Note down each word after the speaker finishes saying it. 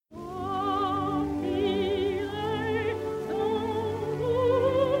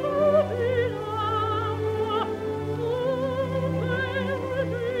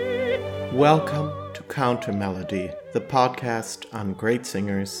Welcome to Counter Melody, the podcast on great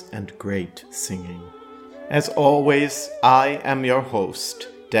singers and great singing. As always, I am your host,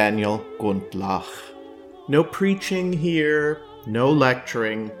 Daniel Gundlach. No preaching here, no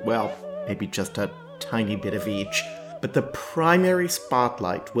lecturing, well, maybe just a tiny bit of each, but the primary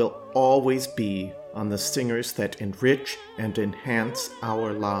spotlight will always be on the singers that enrich and enhance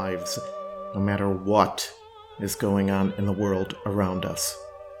our lives, no matter what is going on in the world around us.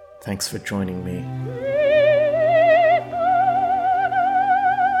 Thanks for joining me.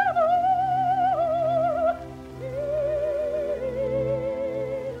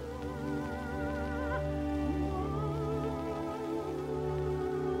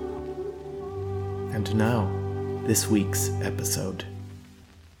 And now, this week's episode.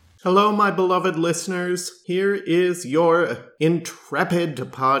 Hello, my beloved listeners. Here is your intrepid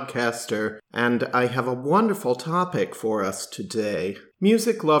podcaster, and I have a wonderful topic for us today.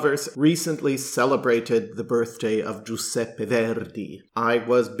 Music lovers recently celebrated the birthday of Giuseppe Verdi. I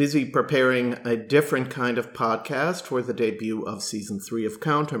was busy preparing a different kind of podcast for the debut of Season 3 of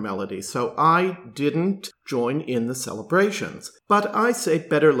Counter Melody, so I didn't join in the celebrations. But I say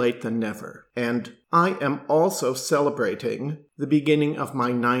better late than never, and I am also celebrating the beginning of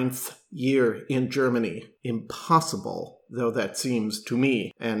my 9th year in Germany. Impossible, though that seems to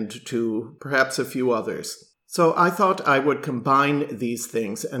me, and to perhaps a few others. So I thought I would combine these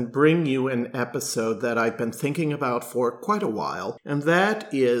things and bring you an episode that I've been thinking about for quite a while, and that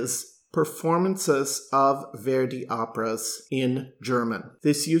is performances of Verdi operas in German.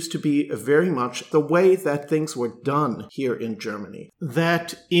 This used to be very much the way that things were done here in Germany.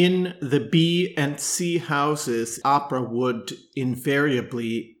 That in the B and C houses, opera would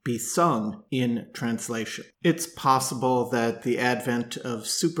invariably be sung in translation. It's possible that the advent of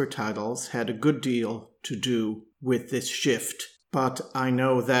supertitles had a good deal to do with this shift, but I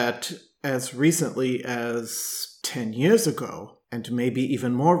know that as recently as 10 years ago, and maybe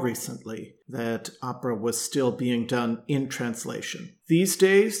even more recently, that opera was still being done in translation. These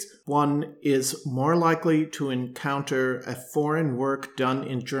days, one is more likely to encounter a foreign work done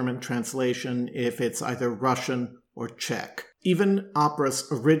in German translation if it's either Russian or Czech. Even operas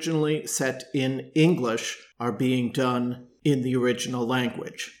originally set in English are being done in the original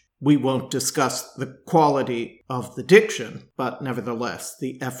language. We won't discuss the quality of the diction, but nevertheless,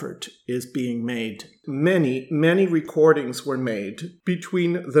 the effort is being made. Many recordings were made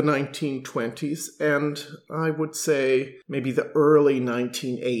between the 1920s and I would say maybe the early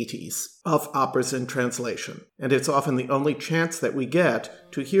 1980s of operas in translation. And it's often the only chance that we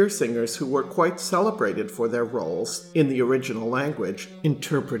get to hear singers who were quite celebrated for their roles in the original language,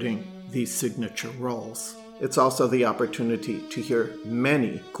 interpreting these signature roles. It's also the opportunity to hear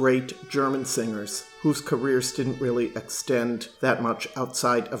many great German singers whose careers didn't really extend that much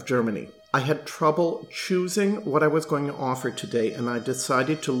outside of Germany. I had trouble choosing what I was going to offer today, and I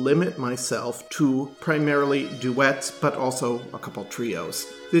decided to limit myself to primarily duets, but also a couple trios.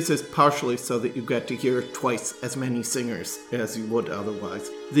 This is partially so that you get to hear twice as many singers as you would otherwise.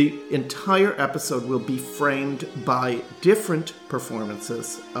 The entire episode will be framed by different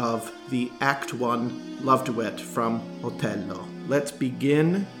performances of the Act 1 love duet from Otello. Let's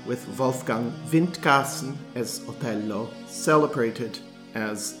begin with Wolfgang Windgassen as Otello, celebrated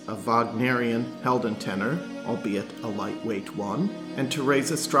as a Wagnerian Heldentenor, albeit a lightweight one, and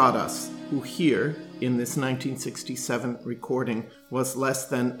Teresa Stratas, who here, in this 1967 recording, was less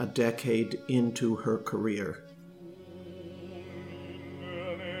than a decade into her career.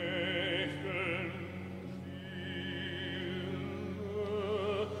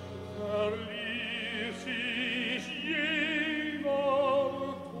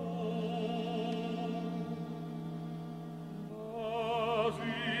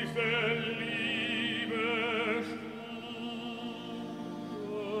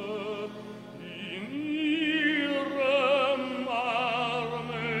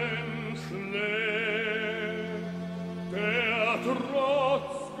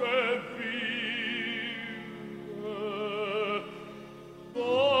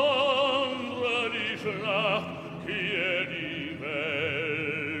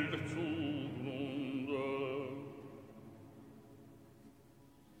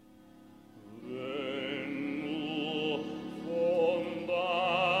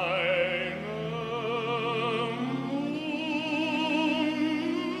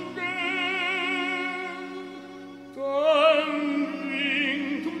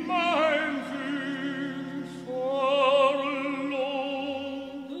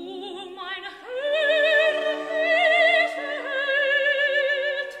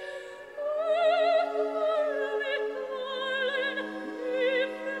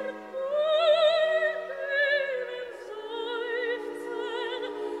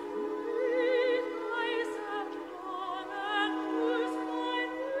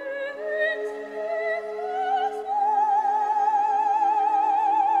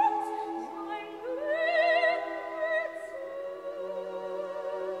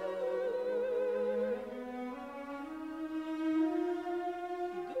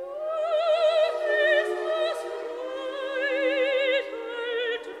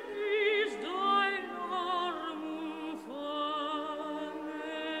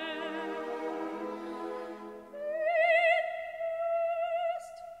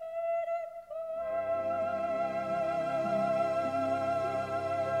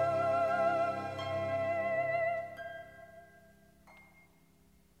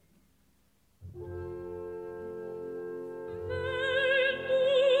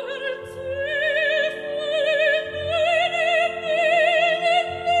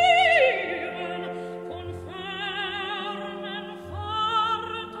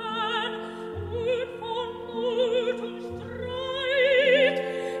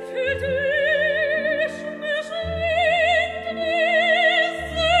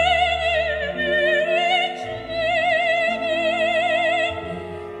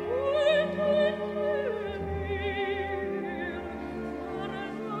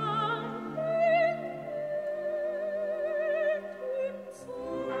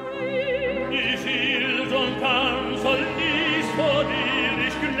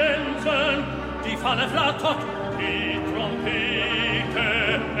 Fahne flattert, die Trompete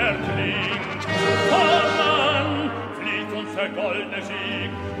erklingt. Voran fliegt uns der goldene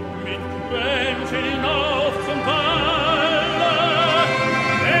Sieg, mit Kränchen hinauf zum Balle.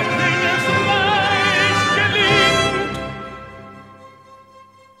 Der Klinges Reich gelingt.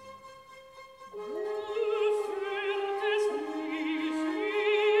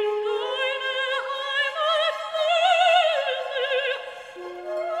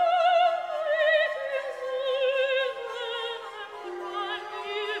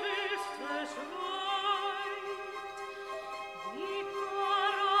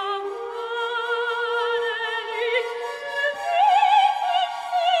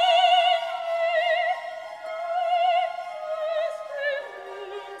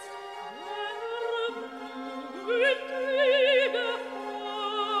 Du führtest mich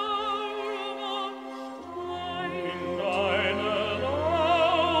in deine Heimat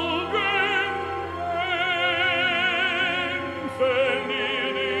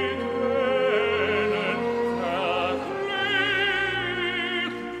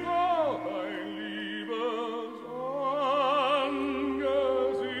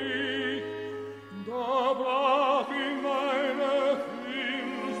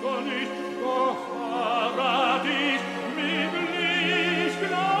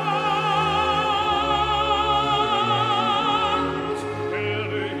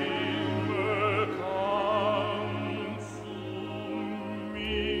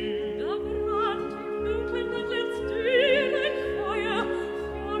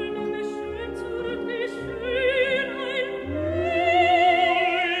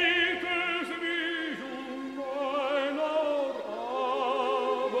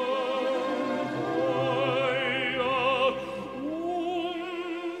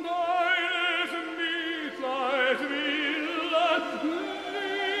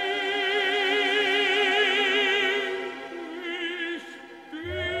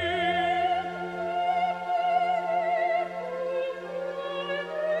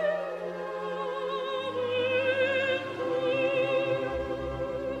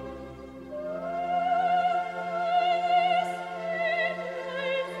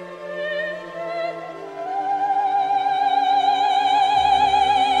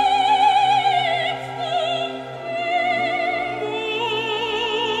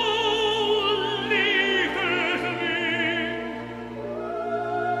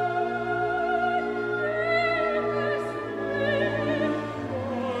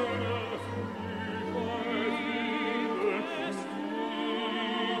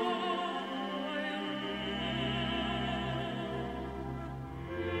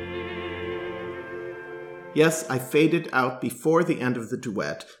Yes, I faded out before the end of the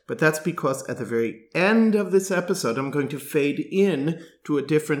duet, but that's because at the very end of this episode, I'm going to fade in to a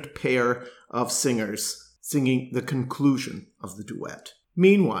different pair of singers singing the conclusion of the duet.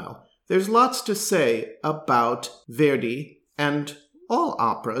 Meanwhile, there's lots to say about Verdi and all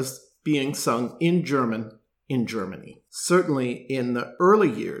operas being sung in German in Germany. Certainly in the early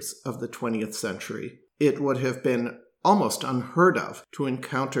years of the 20th century, it would have been almost unheard of to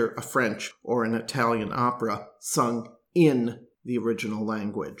encounter a French or an Italian opera sung in the original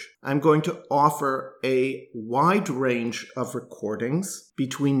language. I'm going to offer a wide range of recordings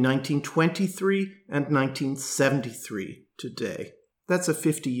between 1923 and 1973 today. That's a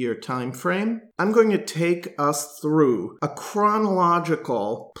 50-year time frame. I'm going to take us through a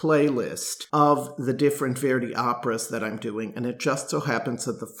chronological playlist of the different Verdi operas that I'm doing, and it just so happens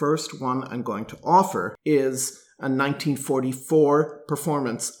that the first one I'm going to offer is a 1944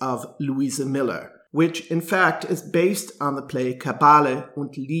 performance of Luise Miller, which in fact is based on the play Kabale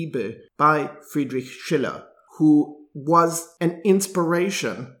und Liebe by Friedrich Schiller, who was an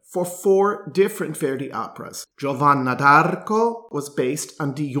inspiration for 4 different Verdi operas. Giovanna d'Arco was based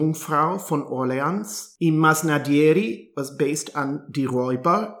on Die Jungfrau von Orleans. I Masnadieri was based on Die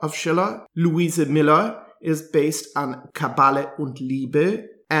Räuber of Schiller. Luise Miller is based on Kabale und Liebe.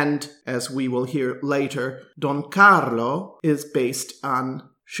 And, as we will hear later, Don Carlo is based on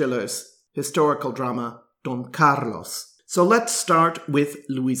Schiller's historical drama, Don Carlos. So let's start with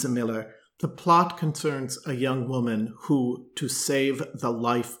Luise Miller. The plot concerns a young woman who, to save the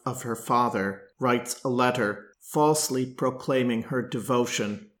life of her father, writes a letter falsely proclaiming her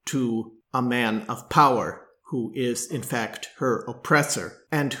devotion to a man of power who is, in fact, her oppressor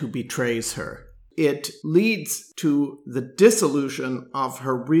and who betrays her. It leads to the dissolution of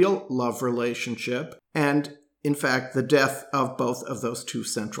her real love relationship and, in fact, the death of both of those 2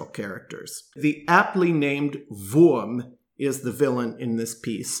 central characters. The aptly named Wurm is the villain in this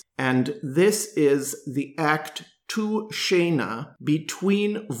piece, and this is the act 2 scena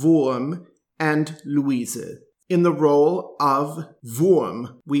between Wurm and Luise. In the role of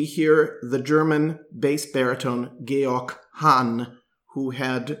Wurm, we hear the German bass baritone Georg Hahn, who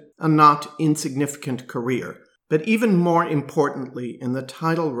had a not insignificant career. But even more importantly, in the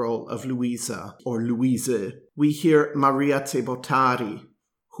title role of Luisa, or Luise, we hear Maria Cebottari,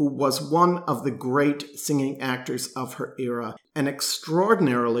 who was one of the great singing actors of her era, an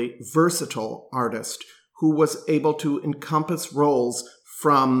extraordinarily versatile artist who was able to encompass roles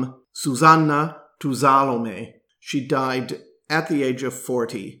from Susanna to Salome. She died at the age of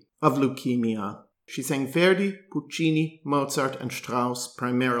 40 of leukemia. She sang Verdi, Puccini, Mozart, and Strauss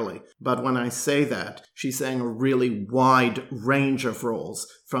primarily. But when I say that, she sang a really wide range of roles,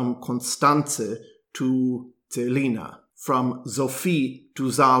 from Constanze to Celina, from Sophie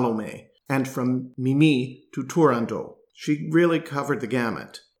to Salome, and from Mimi to Turandot. She really covered the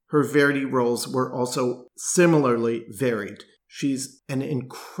gamut. Her Verdi roles were also similarly varied. She's an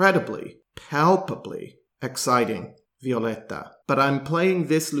incredibly, palpably exciting Violetta. But I'm playing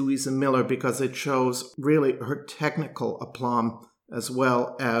this Luise Miller because it shows really her technical aplomb as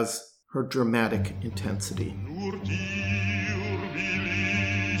well as her dramatic intensity. Nur dir will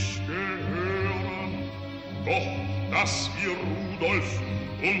ich gehören, doch dass wir Rudolf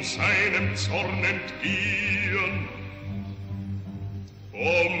und seinem Zorn entgehen.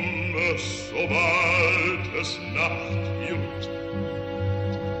 Sobald es Nacht wird,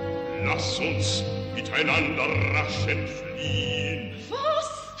 lass uns miteinander rasch entfliehen. Was?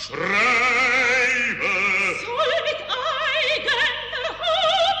 Schreibe! Soll mit eigener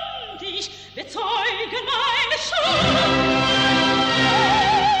Hand ich bezeugen meine Schuld?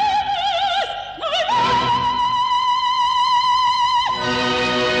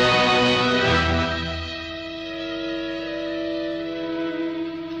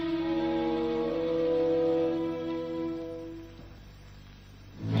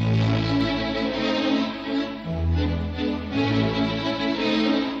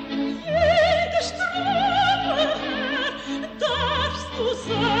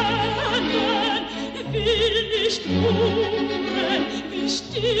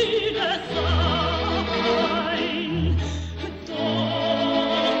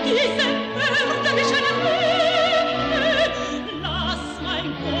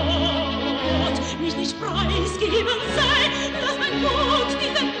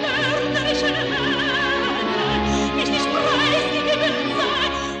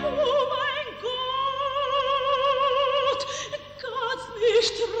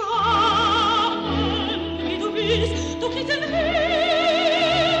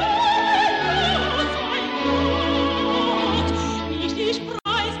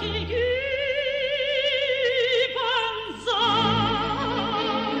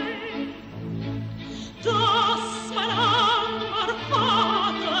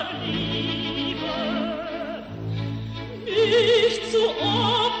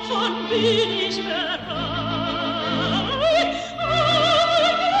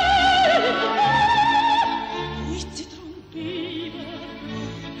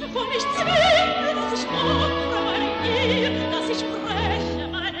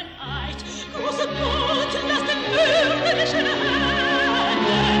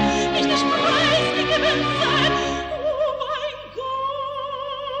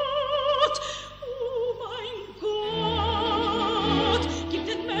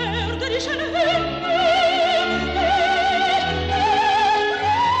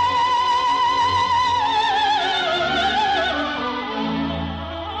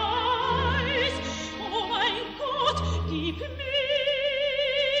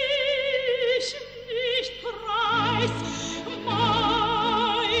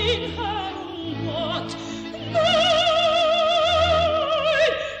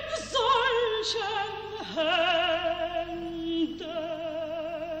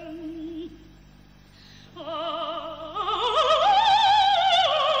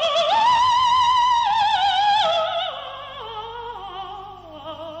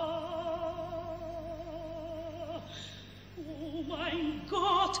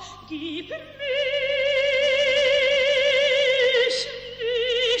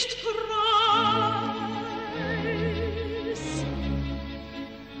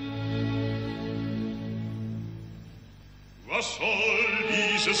 Was soll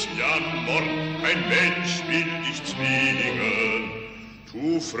dieses Jammer? Ein Mensch will dich zwingen.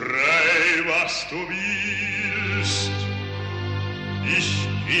 Tu frei, was du willst. Ich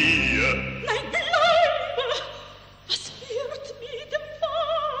gehe. Nein, bleibe! Was wird mit dem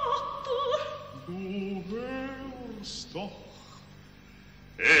Vater? Du hörst doch.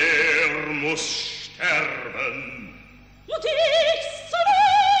 Muss sterben. Und ich soll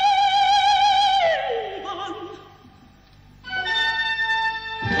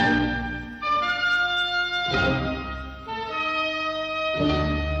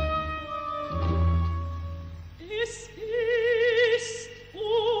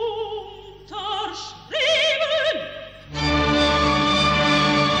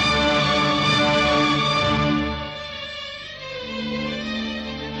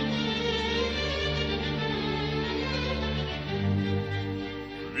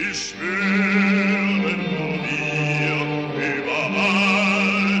Wir schwören nur mir,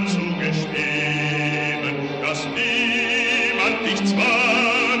 überall zu gestehen, dass niemand dich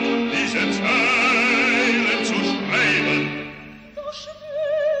zwang, diese Zeilen zu schreiben. Doch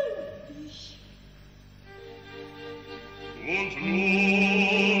schwör ich. Und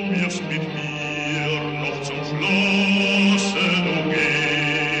nun wirst mit mir noch zum Schlosse du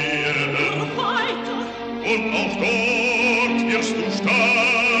gehen. Weiter. Und auch dort wirst du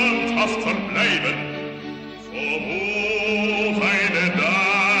standhaft verbleiben. Vom Hof eine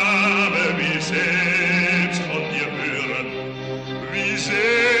Dame will selbst von dir hören, wie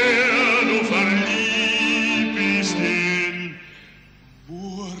sehr du verliebt bist in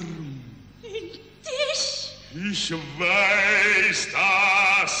Wurm. In dich. Ich weiß,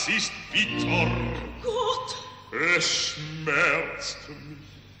 das ist bitter. Gott. Es schmerzt mich.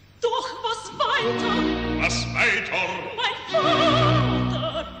 Doch was weiter? Was weiter Mein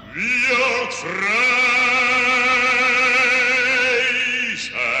Vater. wird frei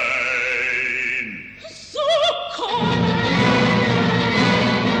sein. So komm.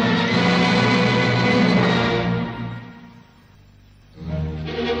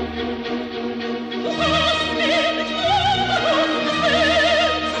 Du hast mir mit Jugend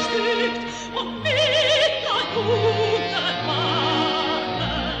zerstückt und mit dein guter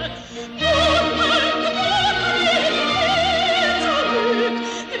Ware. Nun mein Gott, zurück,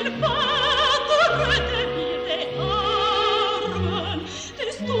 den Vater rette mir den Armen,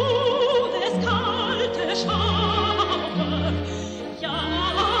 des Todes kalte Schauer. Ja,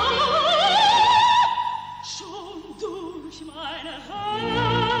 schon durch meine Herz.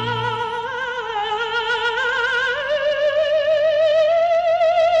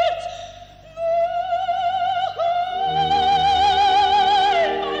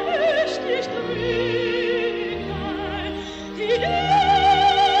 Nun möcht ich drücken, die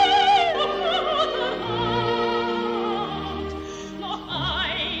Vaterhand. Noch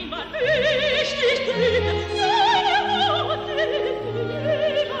einmal möcht ich drücken, seine rote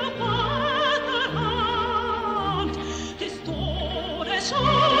Vaterhand. Des Todes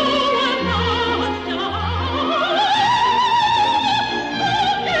Schauer naht, ja.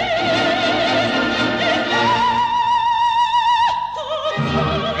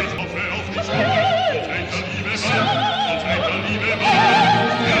 Ich hoffe auf dich, auf deiner Liebe Mann, auf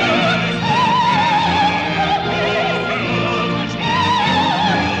deiner Liebe Mann. Ja, ich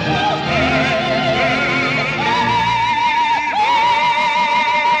hoffe auf dich,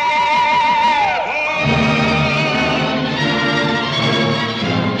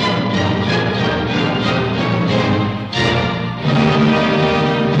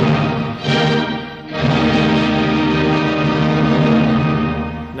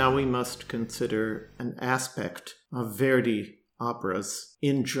 Now we must consider an aspect of Verdi operas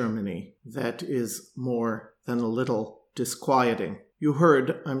in Germany that is more than a little disquieting. You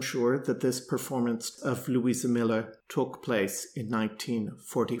heard, I'm sure, that this performance of Luise Miller took place in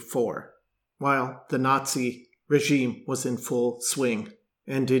 1944, while the Nazi regime was in full swing.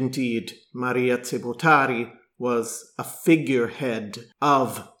 And indeed, Maria Cebottari was a figurehead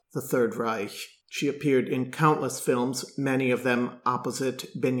of the Third Reich. She appeared in countless films, many of them opposite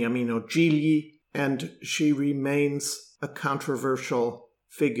Beniamino Gigli, and she remains a controversial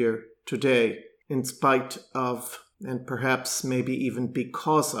figure today, in spite of, and perhaps maybe even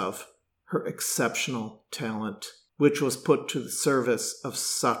because of, her exceptional talent, which was put to the service of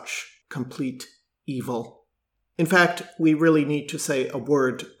such complete evil. In fact, we really need to say a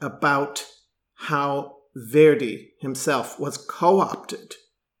word about how Verdi himself was co-opted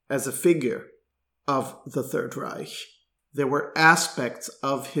as a figure of the Third Reich. There were aspects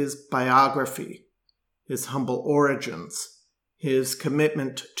of his biography, his humble origins, his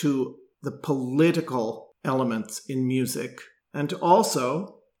commitment to the political elements in music, and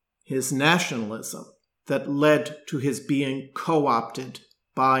also his nationalism that led to his being co-opted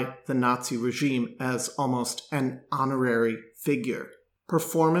by the Nazi regime as almost an honorary figure.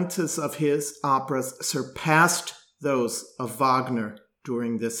 Performances of his operas surpassed those of Wagner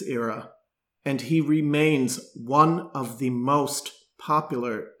during this era, and he remains one of the most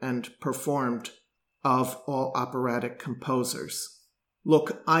popular and performed of all operatic composers.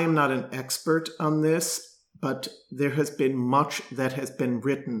 Look, I am not an expert on this, but there has been much that has been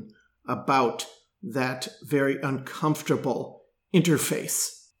written about that very uncomfortable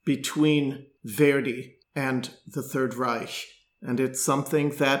interface between Verdi and the Third Reich, and it's something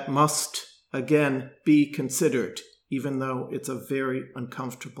that must, again, be considered, even though it's a very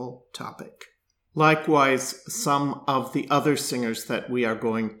uncomfortable topic. Likewise, some of the other singers that we are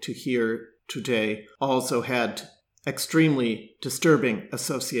going to hear today also had extremely disturbing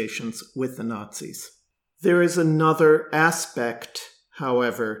associations with the Nazis. There is another aspect,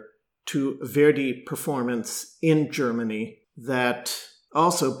 however, to Verdi performance in Germany that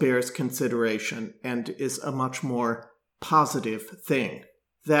also bears consideration and is a much more positive thing.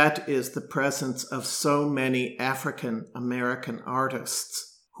 That is the presence of so many African American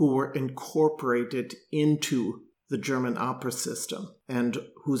artists who were incorporated into the German opera system and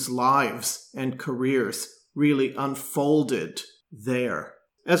whose lives and careers really unfolded there.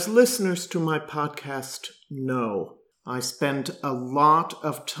 As listeners to my podcast know, I spend a lot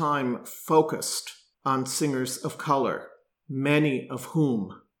of time focused on singers of color, many of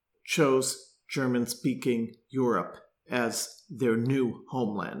whom chose German-speaking Europe as their new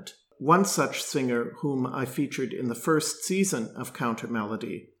homeland. One such singer whom I featured in the first season of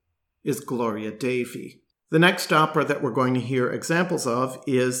Countermelody is Gloria Devi. The next opera that we're going to hear examples of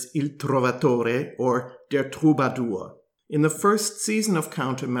is Il Trovatore, or Der Troubadour. In the first season of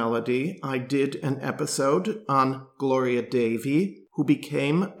Countermelody, I did an episode on Gloria Devi, who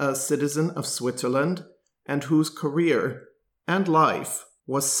became a citizen of Switzerland and whose career and life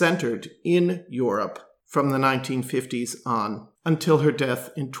was centered in Europe from the 1950s on until her death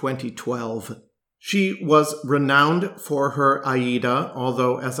in 2012. She was renowned for her Aida,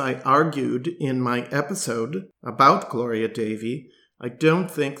 although as I argued in my episode about Gloria Devi, I don't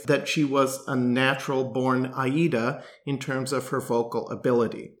think that she was a natural-born Aida in terms of her vocal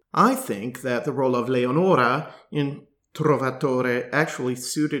ability. I think that the role of Leonora in Trovatore actually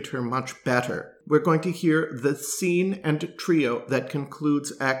suited her much better. We're going to hear the scene and trio that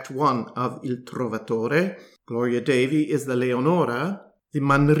concludes Act 1 of Il Trovatore. Gloria Devi is the Leonora. The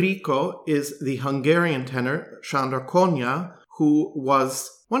Manrico is the Hungarian tenor Sándor Kónya, who was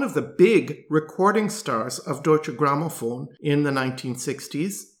one of the big recording stars of Deutsche Grammophon in the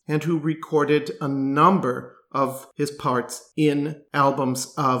 1960s, and who recorded a number of his parts in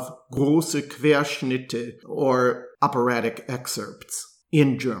albums of große Querschnitte, or operatic excerpts,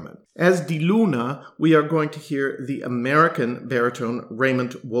 in German. As Die Luna, we are going to hear the American baritone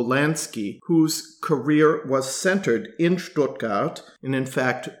Raymond Wolanski, whose career was centered in Stuttgart, and in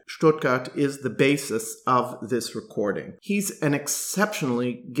fact, Stuttgart is the basis of this recording. He's an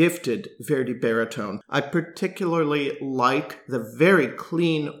exceptionally gifted Verdi baritone. I particularly like the very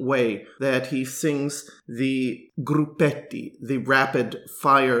clean way that he sings the gruppetti, the rapid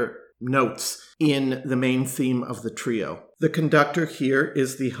fire notes in the main theme of the trio. The conductor here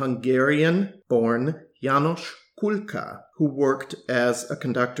is the Hungarian-born János Kulka, who worked as a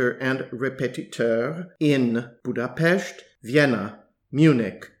conductor and repetiteur in Budapest, Vienna,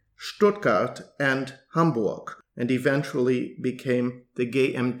 Munich, Stuttgart, and Hamburg, and eventually became the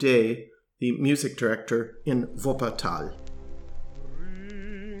GMD, the music director in Wuppertal.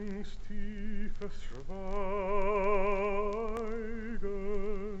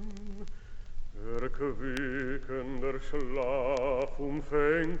 Erquickender Schlaf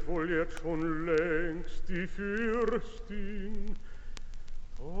umfängt wohl jetzt schon längst die Fürstin,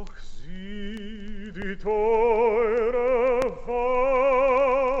 doch sie, die Teure,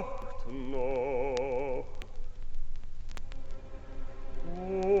 wacht noch.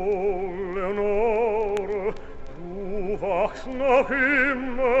 O Leonore, du wachst noch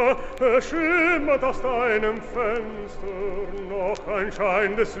immer, es schimmert aus deinem Fenster noch ein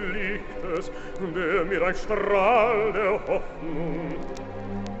Schein des Lichtes, der mir ein Strahl der Hoffnung.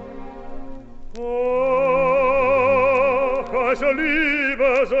 Ach, als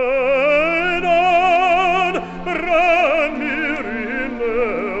Liebe sein an, brenn mir in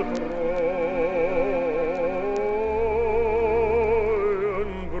der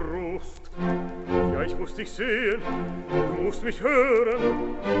treuen Brust. Ja, ich muss dich sehen, du musst mich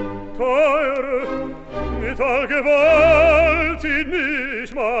hören, Teure, mit all Gewalt zieht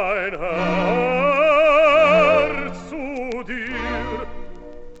mich mein Herz zu dir.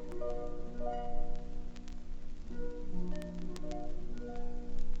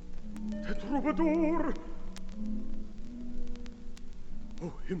 Der Troubadour, o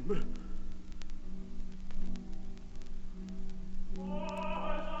Himmel,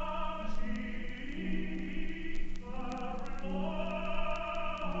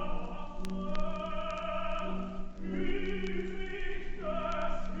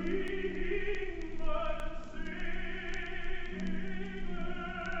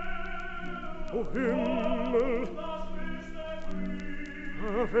 o Himmel,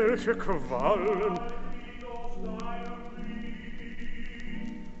 welche Qualen!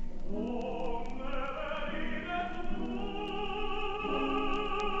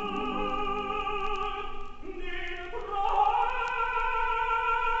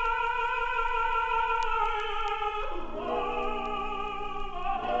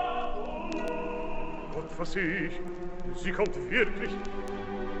 was sehe ich? Sie kommt wirklich.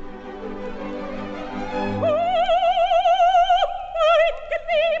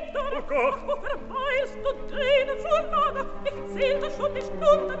 Oh Gott! Wo verweilst du Tränen zur Lager? Ich zählte schon die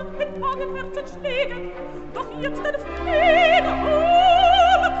Stunden mit bangen Herzenschlägen. Doch jetzt entfliege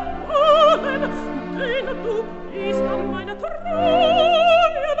allen Tränen, du liest an meiner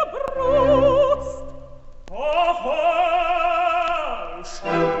treuen Brust. Oh, falsch!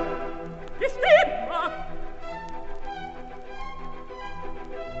 Ist immer!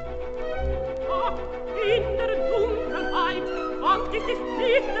 Ach, in der Dunkelheit fand ich dich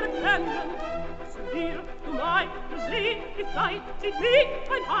nicht erkennen. Siehe, du meine Seligkeit, sieht mich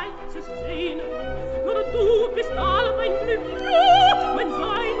ein heißes Sehnen. Nur du bist all mein Glück, ja, mein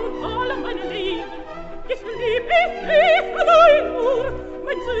Sein und all mein Leben. Ich lieb dich allein nur,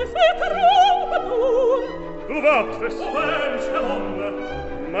 mein süßer Troubadour. Du wagtest, Mensch, der Wunde,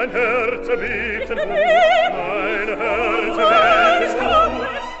 mein Herz erbebte, mein Herz erbebte.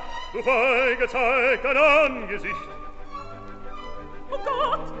 Du feige, zeig dein Angesicht. Oh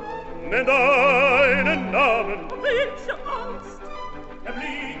Gott! Nenn deinen Namen. Welche Angst!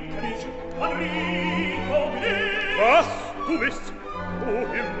 Erblinke mich, Enrico Minet. Was? Du bist, o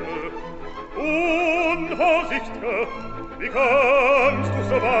Himmel, unvorsichtiger. Wie kannst du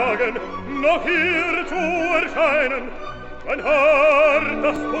so wagen, noch hier zu erscheinen? Dein Haar,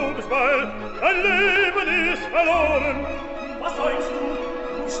 das Todesbeil, dein Leben ist verloren. Was sollst du?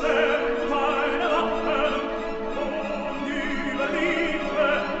 Du stellst deine Waffen und über Liebe,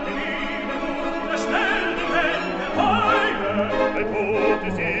 die Liebe nur schnell die Hände heile. Dein Tod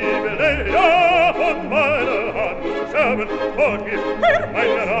ist Siegel, ja, von meiner Hand zu sterben. Folg mir,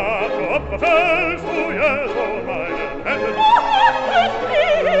 mein Rat, so Opfer fällst du jetzt vor meinen Händen.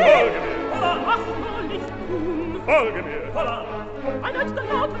 Folge mir. Was soll ich tun? Folge mir. Ein letzter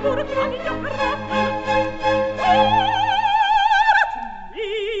Laut wurde kann ich ja verraten.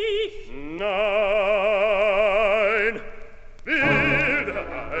 Nein, wilder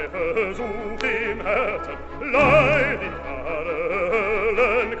Eifersucht im Herzen, leidige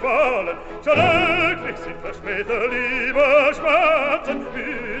Höllenqualen, schrecklich sind verspähte Liebesschmerzen,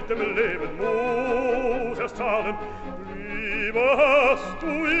 mit dem Leben muss es zahlen. Liebe hast du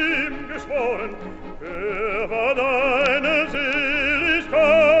ihm geschworen, wer war deine Seligkeit?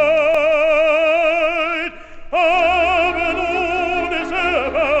 Aber nun ist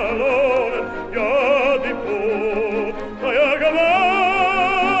verloren, ja, die Tod sei geweiht.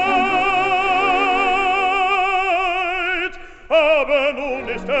 Aber nun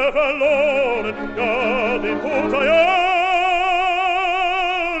ist verloren, ja, die Tod sei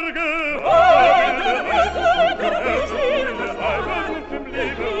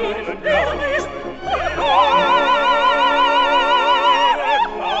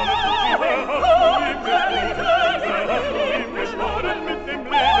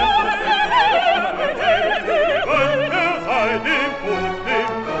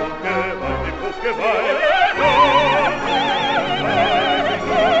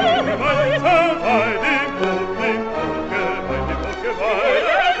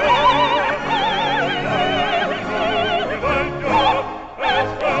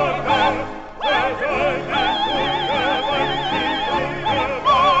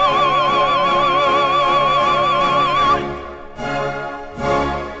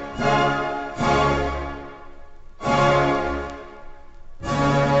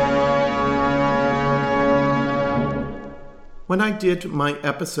When I did my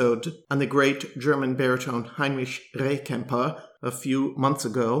episode on the great German baritone Heinrich Rehkemper a few months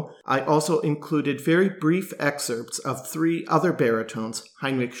ago, I also included very brief excerpts of three other baritones,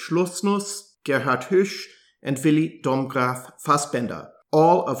 Heinrich Schlussnuss, Gerhard Hüsch, and Willy Domgraf Fassbender,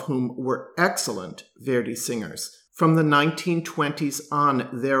 all of whom were excellent Verdi singers. From the 1920s on,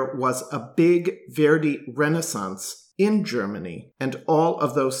 there was a big Verdi renaissance in Germany, and all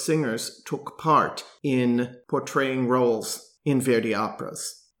of those singers took part in portraying roles in Verdi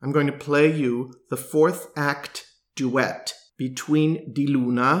operas. I'm going to play you the fourth act duet between Di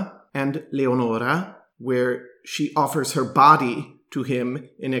Luna and Leonora, where she offers her body to him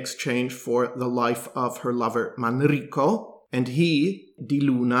in exchange for the life of her lover Manrico, and he, Di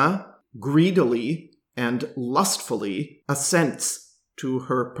Luna, greedily and lustfully assents to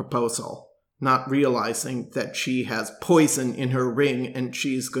her proposal, not realizing that she has poison in her ring and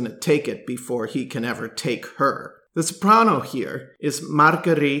she's going to take it before he can ever take her. The soprano here is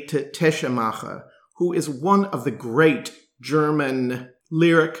Margarete Teschemacher, who is one of the great German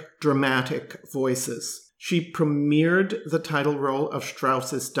lyric dramatic voices. She premiered the title role of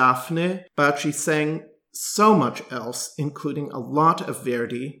Strauss's Daphne, but she sang so much else, including a lot of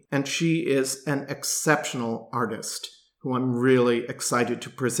Verdi, and she is an exceptional artist who I'm really excited to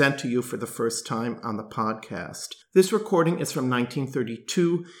present to you for the first time on the podcast. This recording is from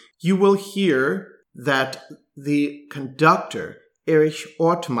 1932. You will hear that the conductor, Erich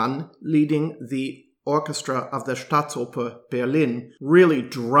Ortmann, leading the orchestra of the Staatsoper Berlin, really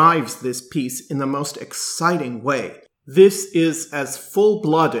drives this piece in the most exciting way. This is as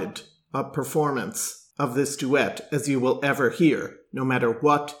full-blooded a performance of this duet as you will ever hear, no matter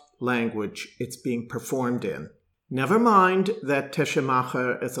what language it's being performed in. Never mind that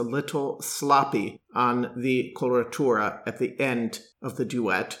Teschemacher is a little sloppy on the coloratura at the end of the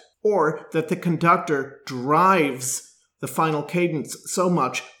duet, or that the conductor drives the final cadence so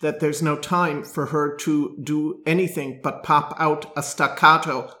much that there's no time for her to do anything but pop out a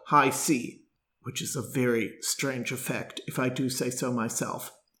staccato high C, which is a very strange effect, if I do say so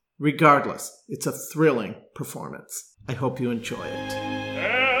myself. Regardless, it's a thrilling performance. I hope you enjoy it.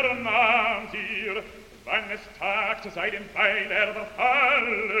 Wann es tagt, sei dem Pfeiler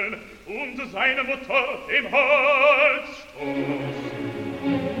verfallen und seine Mutter dem Holz stoß.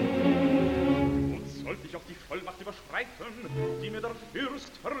 Und sollt ich auch die Vollmacht überschreiten, die mir der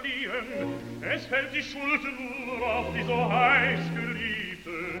Fürst verliehen, es fällt die Schuld nur auf die so heiß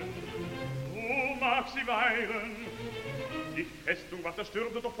Geliebte. Wo mag sie weilen? Die Festung war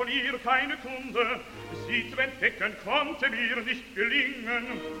zerstört, doch von ihr keine Kunde. Sie zu entdecken konnte mir nicht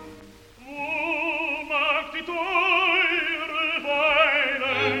gelingen. Wo mag die Teure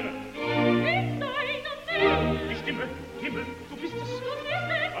weilen? In deinem Meer. Die Stimme, Himmel, du bist es.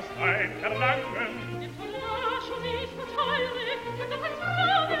 Was dein Verlangen? Dem Verlag schon nicht so teure, und doch als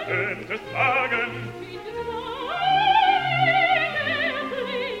Frage. Könntest sagen. Wie du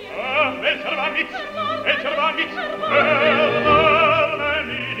Ah, welcher war mit? Welcher war mit? Erbarme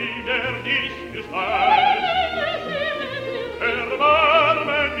mich, der dich gestaltet.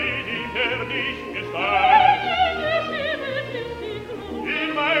 Erbarme mich, der dich gestaltet. In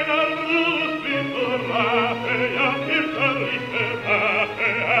meiner Brust bin du Rache, ja, fürchterliche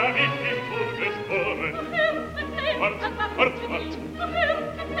Rache, mich im Tod gestohlen. Fort, fort, fort.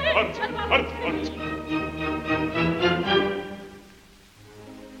 Fort, fort, fort.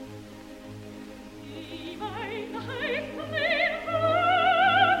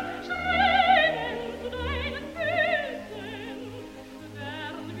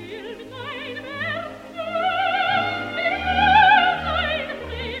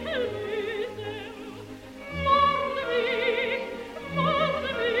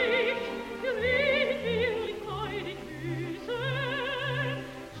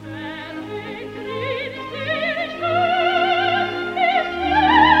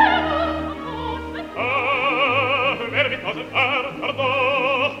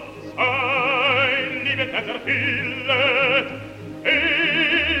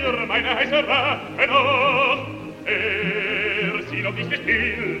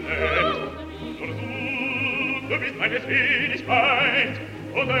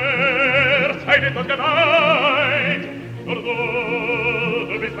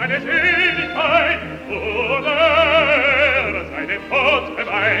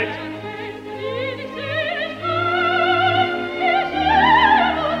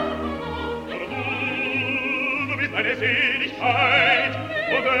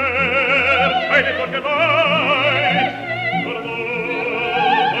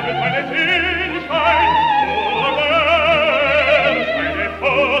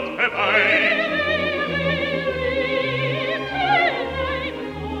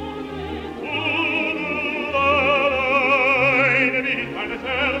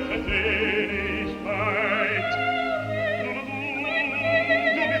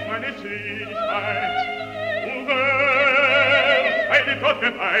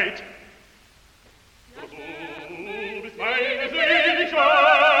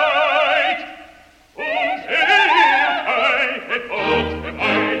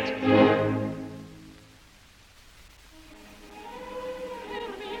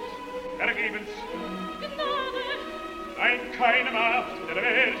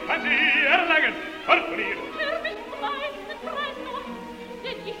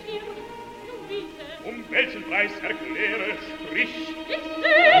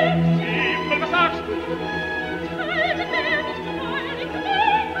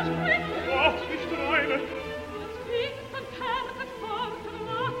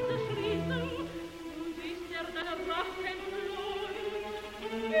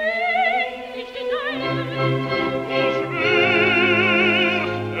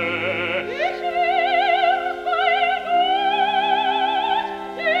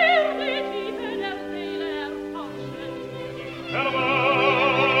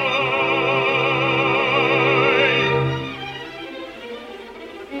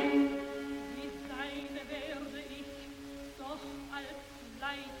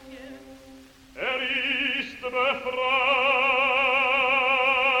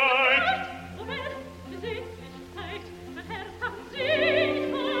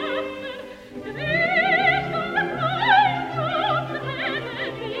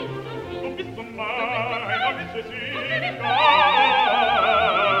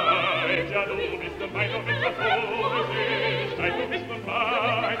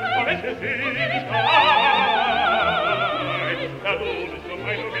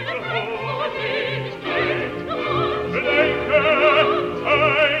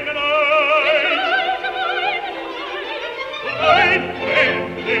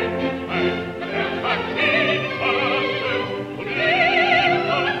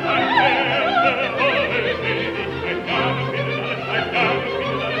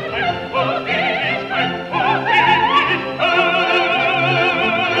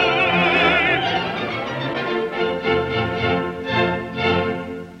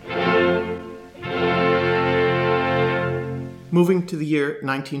 Moving to the year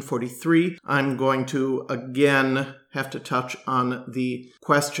 1943, I'm going to again have to touch on the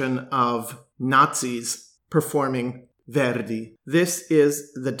question of Nazis performing Verdi. This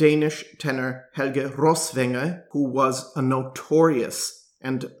is the Danish tenor Helge Rosvænge, who was a notorious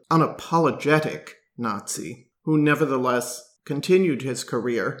and unapologetic Nazi, who nevertheless continued his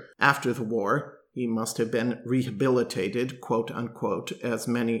career after the war. He must have been rehabilitated, quote unquote, as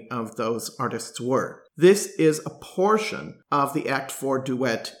many of those artists were. This is a portion of the Act 4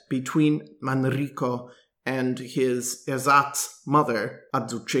 duet between Manrico and his ersatz mother,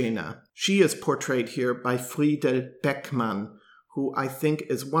 Azucena. She is portrayed here by Friedel Beckmann, who I think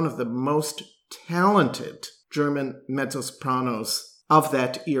is one of the most talented German mezzosopranos of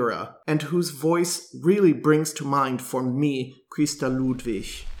that era, and whose voice really brings to mind for me Christa Ludwig,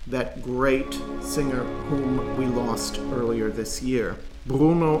 that great singer whom we lost earlier this year.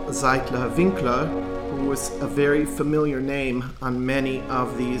 Bruno Seidler-Winkler, who was a very familiar name on many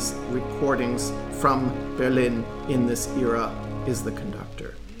of these recordings from Berlin in this era, is the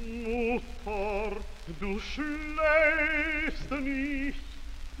conductor. Mutter, du schläfst nicht.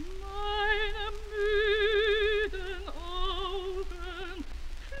 Meine müden Augen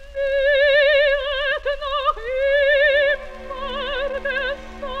fliehet noch immer der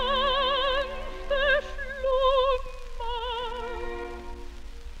sanfte Schlummer.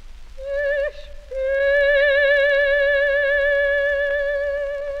 Ich bete.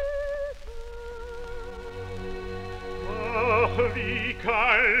 Ach, wie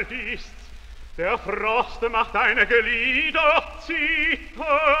kalt ist's, der Frost macht deine Glieder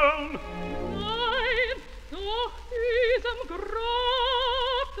zittern. Nein, doch diesem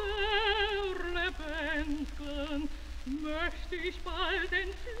Grab der Lebendigen möchte ich bald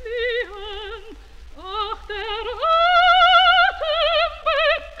entfliehen. Ach, der Atem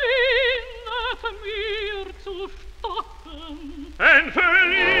beginnet mir zu stocken.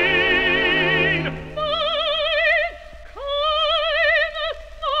 Entfliehen! Nein, keine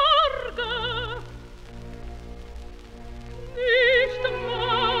Sorge. Nicht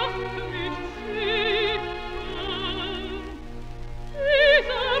macht mich zittern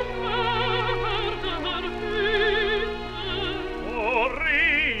dieser Mörder Wüste. Oh,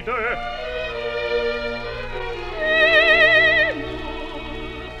 rede! Sieh nur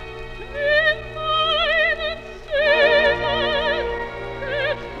in meinen Zimmern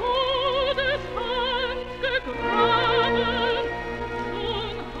mit Todeshand gegraben,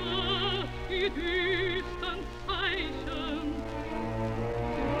 schon hat die düstern Zeichen.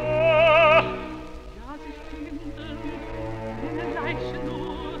 Ah, Ja, sie finden eine Leiche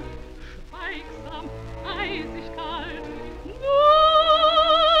nur, schweigsam, eisig kalt, nur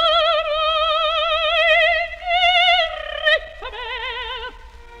ein Gerippe mehr.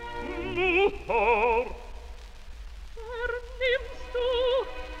 Mutter! Vernimmst du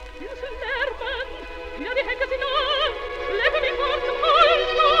diesen Lärmen? Ja, die Hecke sind an, schleppe mich fort zum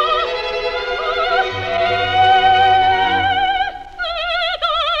Holzhaus.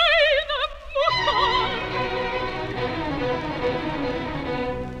 Deine Mutter!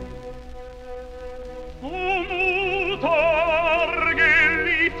 Mutter,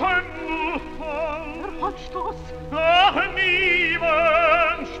 geliebte Mutter! Der Holzstoß, Ach,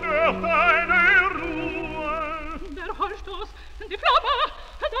 niemand stört deine Ruhe! der Holzstoß, die Flamme,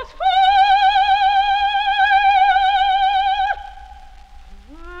 das Feuer!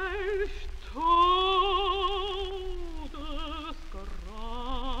 Welch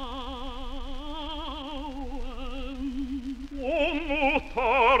Todesgrauen! Oh,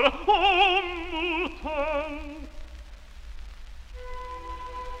 Mutter! Oh, Mutter!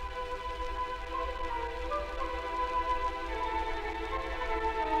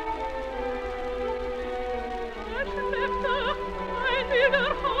 Er schleppte ein wilder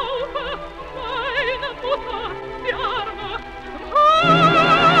Haufe, meine Mutter, die Arme, zum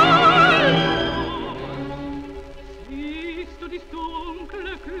Hals. Siehst du dies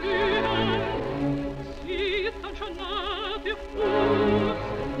dunkle Glühen, siehst dann schon nah dir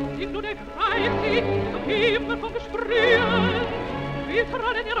Fuß, Fieber vom Gesprühen, wie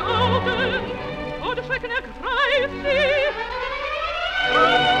Tränen ihr Augen, und Schrecken ergreift sie.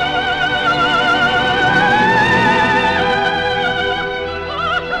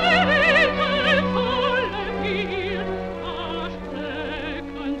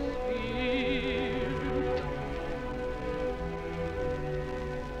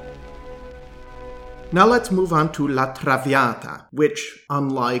 Now let's move on to La Traviata, which,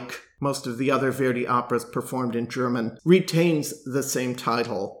 unlike most of the other Verdi operas performed in German, retains the same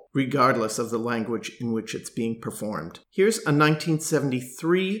title, regardless of the language in which it's being performed. Here's a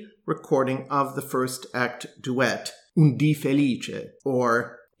 1973 recording of the first act duet, Und die Felice,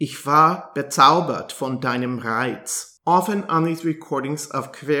 or Ich war bezaubert von deinem Reiz. Often on these recordings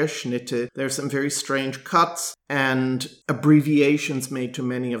of Querschnitte, there's some very strange cuts and abbreviations made to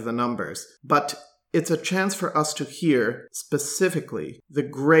many of the numbers, but it's a chance for us to hear, specifically, the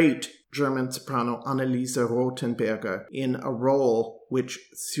great German soprano Anneliese Rothenberger in a role which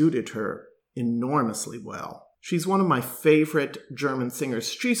suited her enormously well. She's one of my favorite German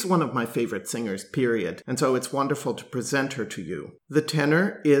singers. She's one of my favorite singers, period. And so it's wonderful to present her to you. The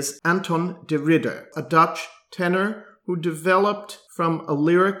tenor is Anton de Ridder, a Dutch tenor who developed from a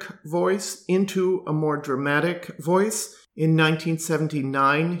lyric voice into a more dramatic voice. In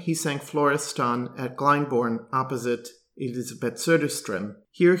 1979, he sang Florestan at Glyndebourne opposite Elisabeth Söderström.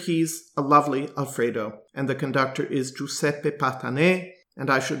 Here he's a lovely Alfredo, and the conductor is Giuseppe Patané. And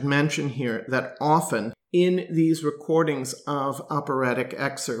I should mention here that often in these recordings of operatic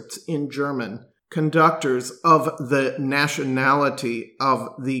excerpts in German, conductors of the nationality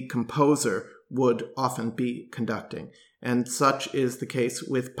of the composer would often be conducting. And such is the case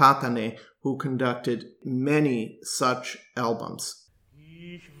with Patané, who conducted many such albums.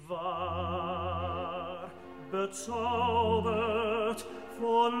 Ich war bezaubert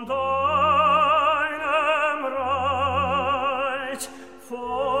von deinem Reiz,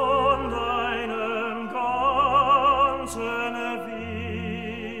 von deinem ganzen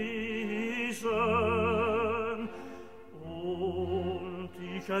Wesen, und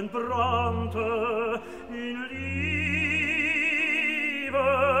ich entbrannte in Liebe,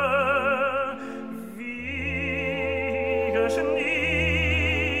 wie es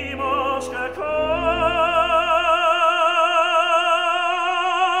niemals gekannt.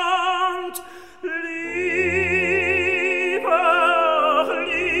 Liebe,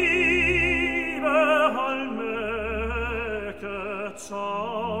 allmächtige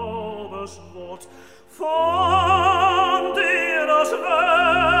Zauberswort, von dir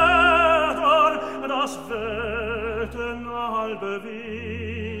das Weltenall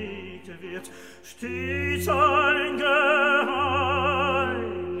bewegt wird, stets ein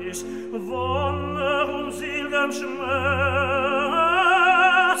Geheimnis, Wonne und seligem Schmerz,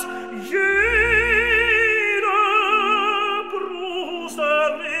 jede Brust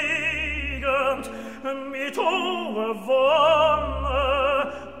erregend, mit hoher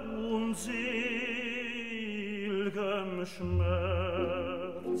Wonne und seligem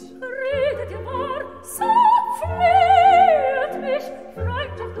Schmerz. Redet ihr wahr, so flieht mich,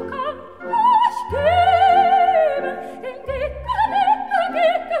 Freundschaft, du kann euch geben, denn geht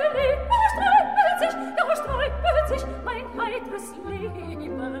sträubet sich mein heiteres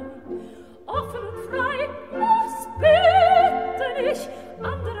Leben. Offen und frei, das bitte ich,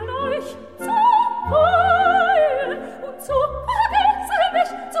 anderen euch zu wollen und zu vergessen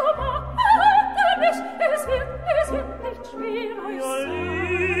mich, zu behalten mich, es wird nicht schwer euch sein.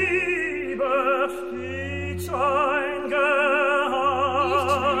 Liebe, stets ein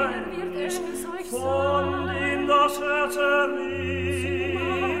Geheimnis, von dem das Herz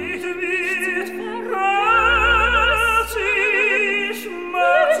erregt wird, hört sich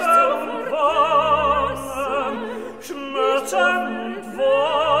Schmerzen und Wonnen,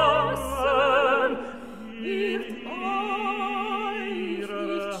 in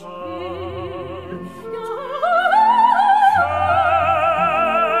ihre Hand.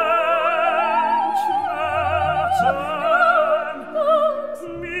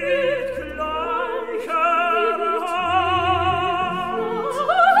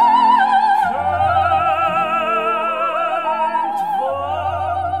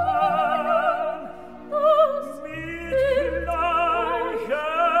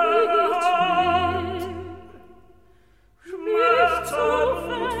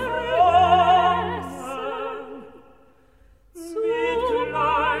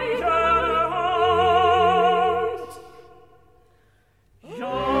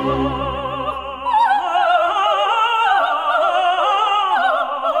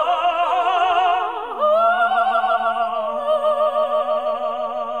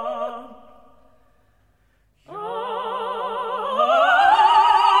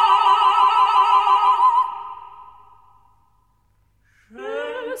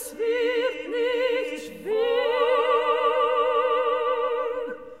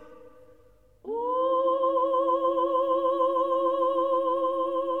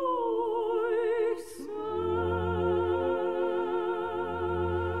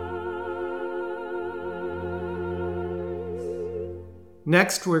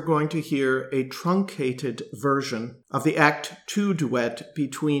 Next, we're going to hear a truncated version of the Act 2 duet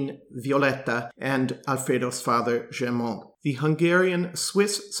between Violetta and Alfredo's father, Germont. The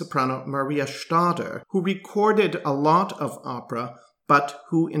Hungarian-Swiss soprano Maria Stader, who recorded a lot of opera, but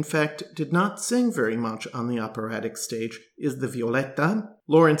who in fact did not sing very much on the operatic stage, is the Violetta.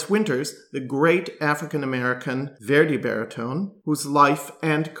 Lawrence Winters, the great African-American Verdi baritone, whose life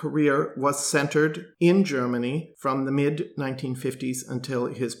and career was centered in Germany from the mid-1950s until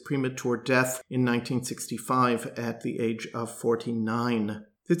his premature death in 1965 at the age of 49.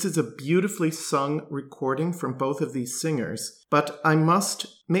 This is a beautifully sung recording from both of these singers, but I must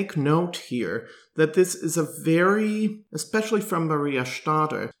make note here that this is a very, especially from Maria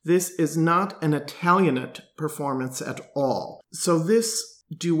Stader, this is not an Italianate performance at all. So this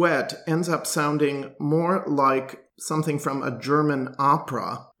duet ends up sounding more like something from a German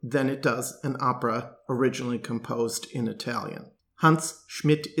opera than it does an opera originally composed in Italian. Hans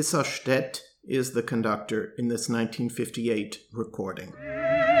Schmidt-Isserstedt is the conductor in this 1958 recording.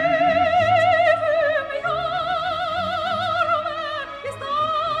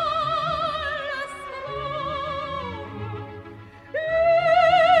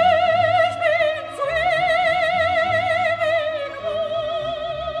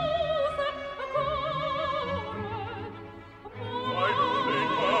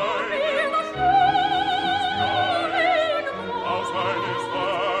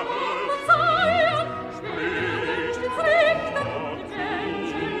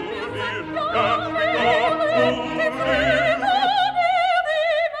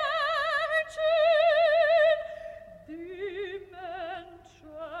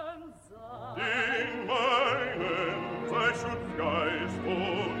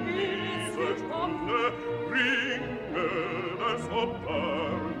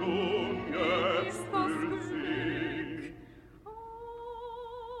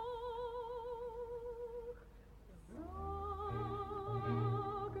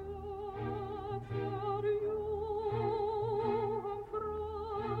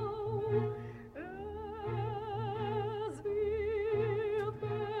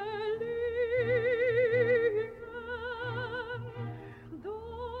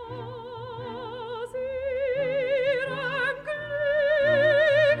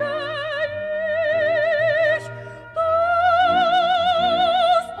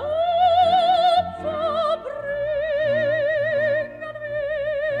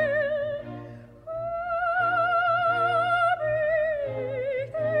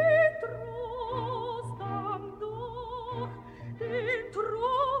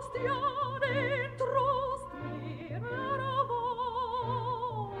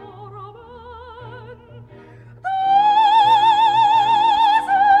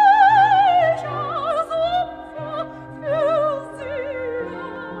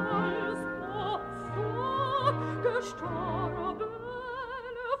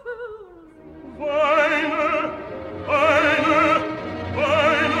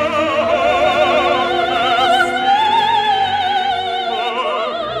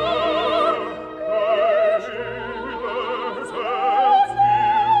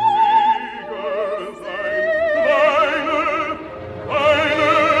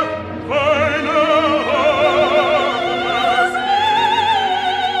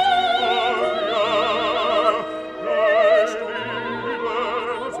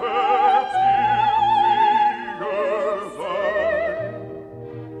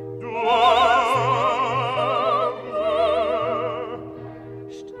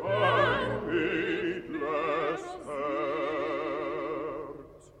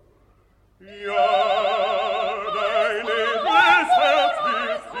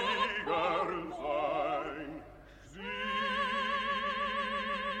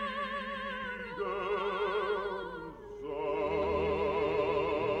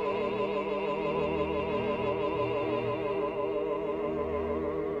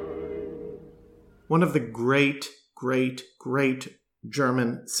 One of the great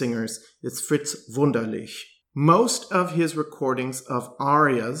German singers is Fritz Wunderlich. Most of his recordings of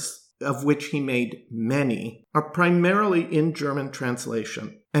arias, of which he made many, are primarily in German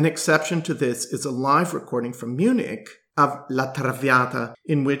translation. An exception to this is a live recording from Munich of La Traviata,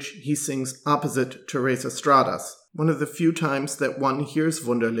 in which he sings opposite Teresa Stratas, one of the few times that one hears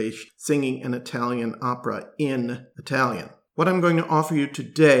Wunderlich singing an Italian opera in Italian. What I'm going to offer you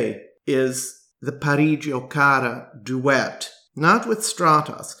today is the Parigi o Cara duet, not with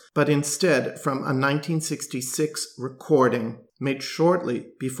Stratas, but instead from a 1966 recording made shortly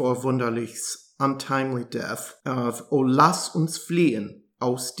before Wunderlich's untimely death of O lass uns fliehen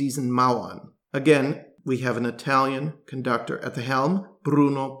aus diesen Mauern. Again, We have an Italian conductor at the helm,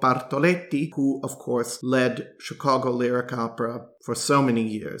 Bruno Bartoletti, who, of course, led Chicago Lyric Opera for so many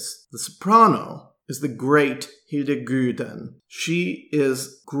years. The soprano is the great Hilde Güden. She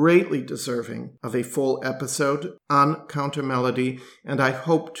is greatly deserving of a full episode on countermelody, and I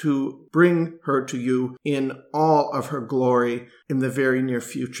hope to bring her to you in all of her glory in the very near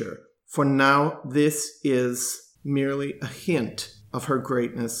future. For now, this is merely a hint of her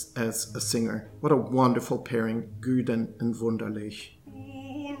greatness as a singer. What a wonderful pairing, Güden and Wunderlich.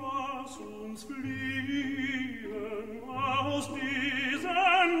 Lass uns fliehen aus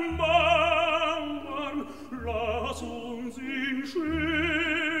diesen Mauern, lass uns in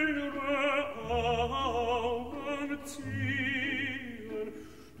schönere Augen ziehen.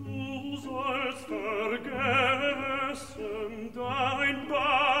 Du sollst vergessen dein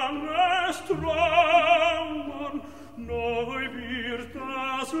banges Trauern, neu wird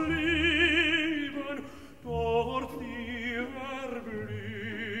das Leben dort dir erblühen.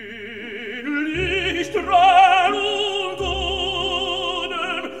 Lichtstrahl und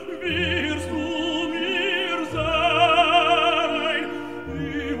Oden wirst du mir sein,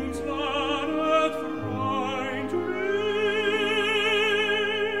 wie uns waret freundlich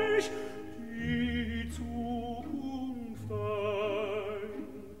die Zukunft ein.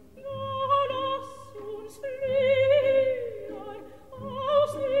 Lass uns fliehen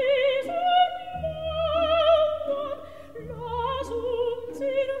aus diesen Mauern, lass uns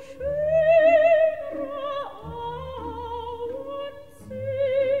in schönere Augen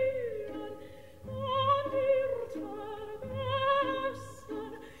ziehen, dann wird vergessen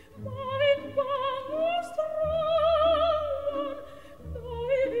mein banges Trauern,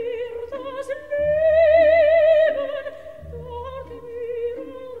 neu wird das Leben dort mir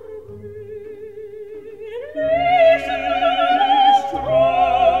erblühen. Lichtstrahl,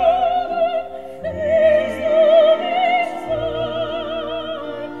 wirst du mir sein,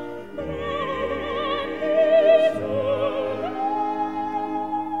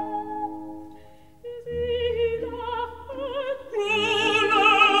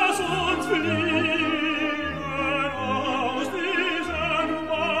 Lass uns fliehen aus diesen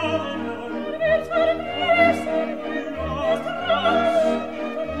Mauern, lass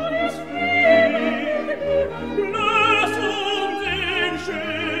uns fliehen, lass uns in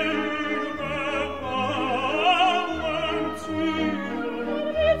schöne Augen ziehen.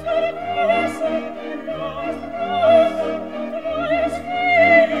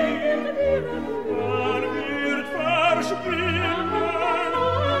 Dann wird verschwinden,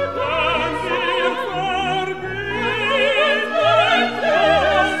 dann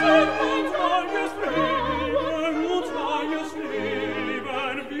wird vergehen, und neues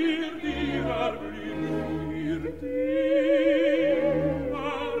Leben wird dir erblühen, wird dir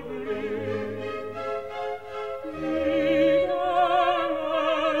erblühen,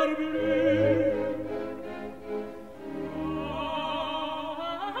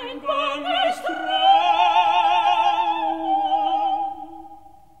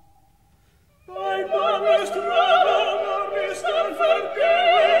 ein banges Trauer ist dann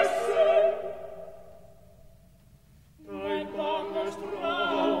vergessen. Dein banges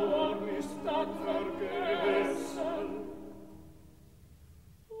Trauer ist dann vergessen.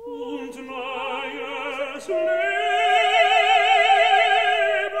 Und neues Leben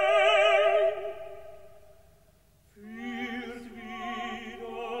wird wieder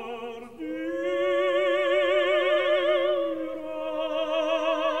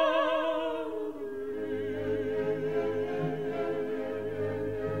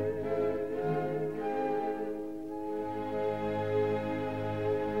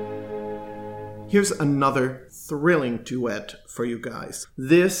Here's another thrilling duet for you guys.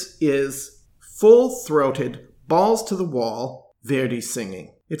 This is full-throated, balls to the wall, Verdi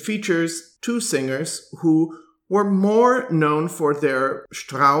singing. It features two singers who were more known for their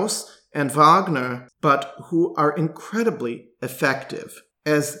Strauss and Wagner, but who are incredibly effective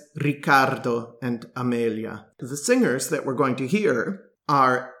as Riccardo and Amelia. The singers that we're going to hear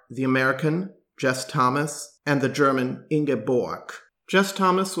are the American Jess Thomas and the German Inge Boak. Jess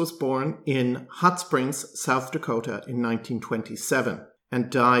Thomas was born in Hot Springs, South Dakota in 1927 and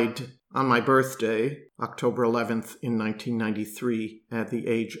died on my birthday, October 11th in 1993 at the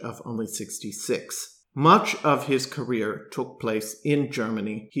age of only 66. Much of his career took place in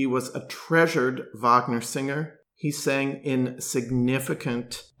Germany. He was a treasured Wagner singer. He sang in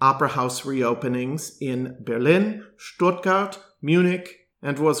significant opera house reopenings in Berlin, Stuttgart, Munich,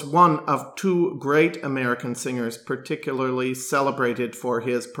 and was one of two great American singers particularly celebrated for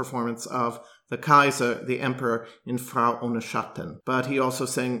his performance of the Kaiser, the Emperor, in Frau ohne Schatten. But he also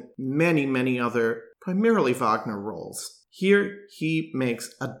sang many, many other primarily Wagner roles. Here he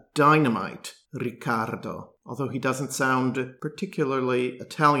makes a dynamite Riccardo. Although he doesn't sound particularly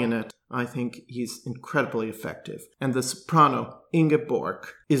Italianate, I think he's incredibly effective. And the soprano, Ingeborg,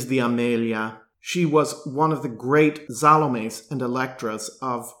 is the Amelia. She was one of the great Salomes and Elektras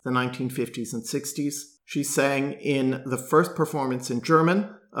of the 1950s and 60s. She sang in the first performance in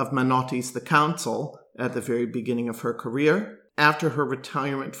German of Menotti's The Council at the very beginning of her career. After her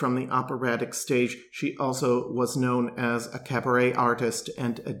retirement from the operatic stage, she also was known as a cabaret artist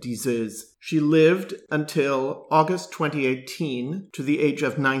and a diseuse. She lived until August 2018 to the age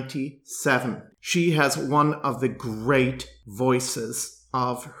of 97. She has one of the great voices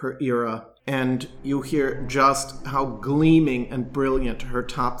of her era, and you hear just how gleaming and brilliant her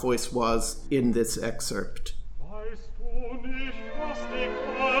top voice was in this excerpt.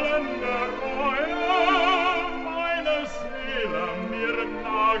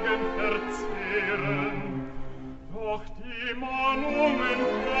 Doch die Mahnungen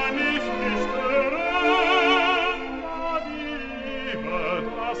kann ich nicht hören, da die Liebe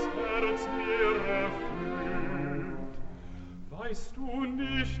das Herz mir erfüllt. Weißt du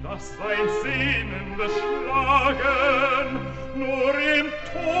nicht, dass sein sehnendes Schlagen nur im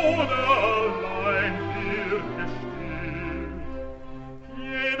Tode allein wird gestillt?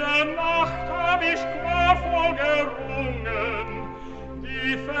 Jede Nacht hab ich qualvoll gerungen,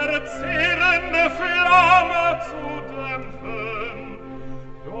 die verzehrende Flamme zu dämpfen,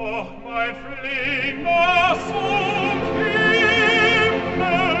 doch mein Flehen war so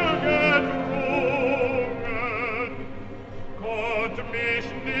Himmel gedrungen, konnt mich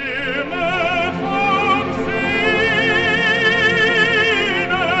nimmer vom Sehnen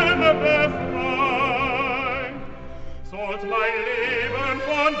befreien, sollt mein Leben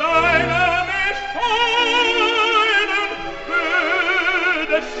von deinem nicht teilen,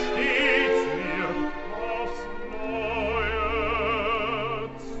 würde stets mir aufs Neue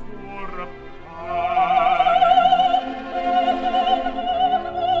zur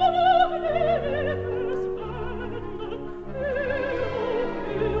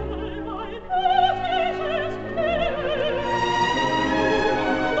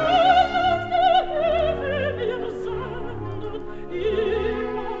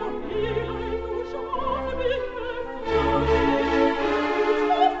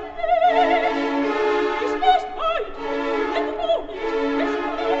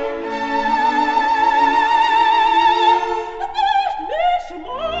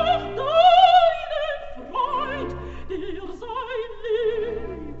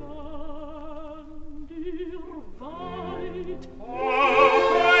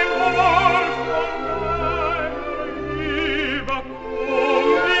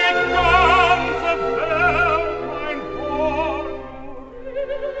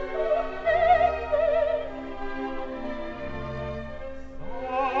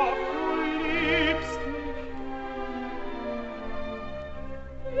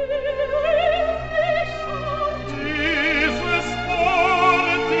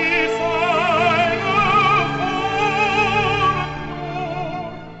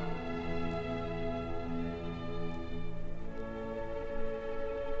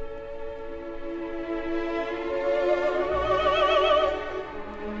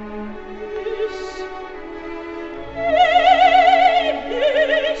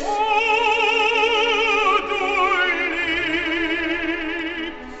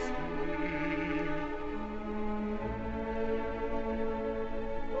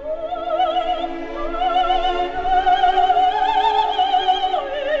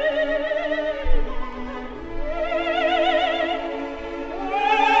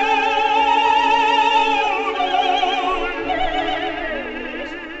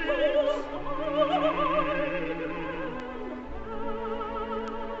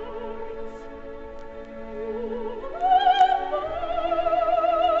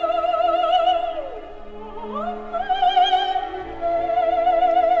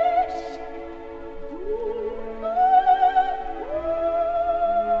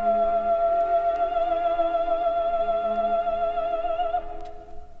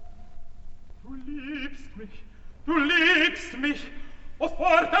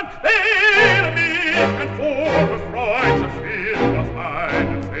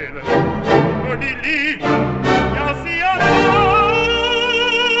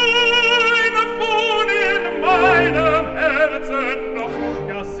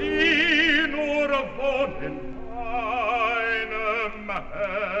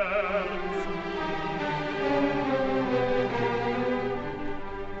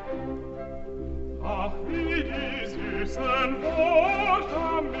Ach, wie die süßen Worte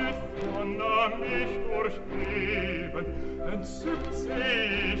Worte mich wundern, mich durchleben, entzückt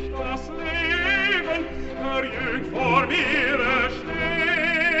sich das Leben, verjüngt vor mir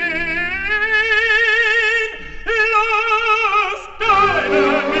stehen. Lass deine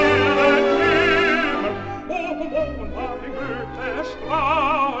milden Schimmer, und auf den Goethe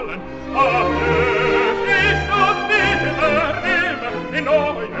strahlen, Luft ist auf immer den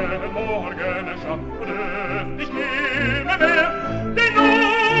neuen Morgen erschaffen, nicht immer mehr den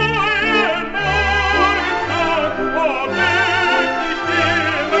neuen Morgentag, und nicht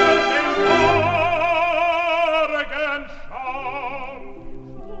immer den Morgenschau.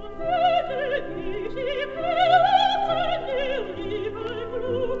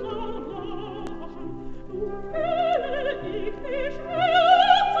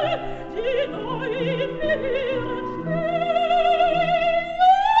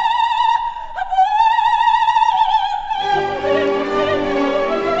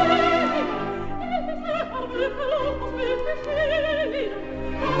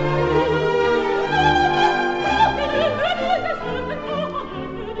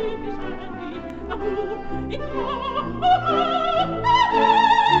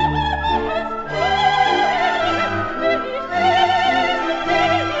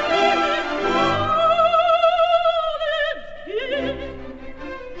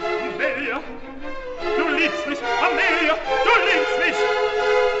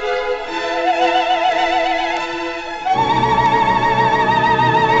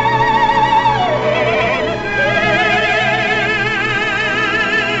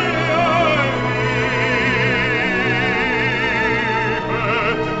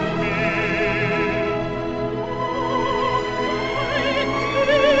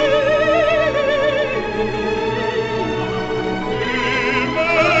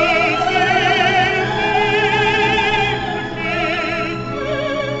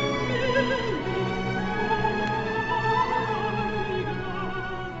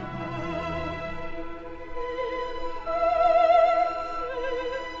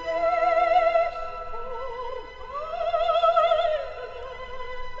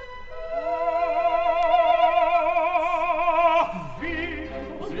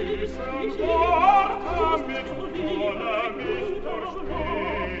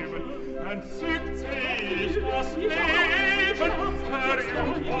 Entzückt sich das Leben,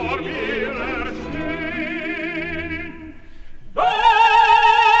 verjüngt vor mir erstehen.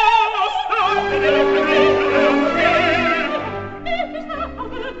 Das deine milden Schimmer,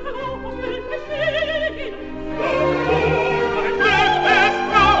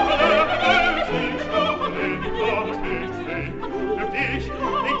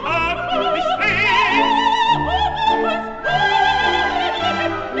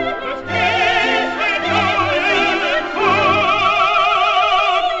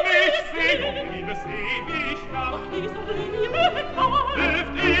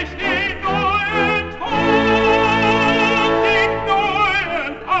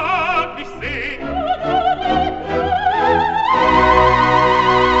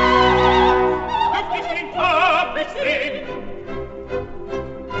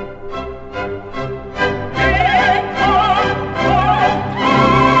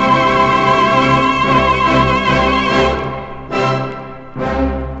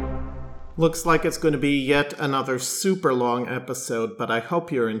 Looks like it's going to be yet another super long episode, but I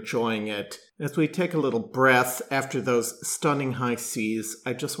hope you're enjoying it. As we take a little breath after those stunning high Cs,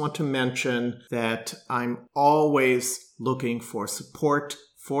 I just want to mention that I'm always looking for support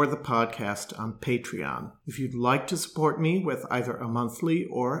for the podcast on Patreon. If you'd like to support me with either a monthly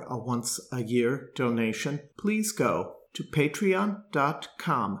or a once-a-year donation, please go to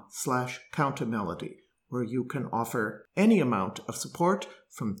patreon.com/countamelody, where you can offer any amount of support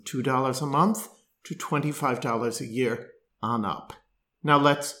from $2 a month to $25 a year on up. Now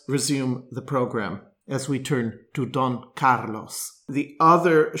let's resume the program as we turn to Don Carlos, the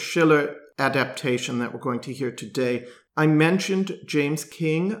other Schiller adaptation that we're going to hear today. I mentioned James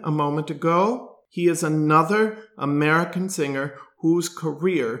King a moment ago. He is another American singer whose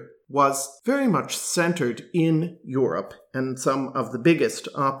career was very much centered in Europe and some of the biggest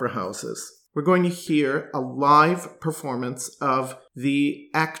opera houses. We're going to hear a live performance of the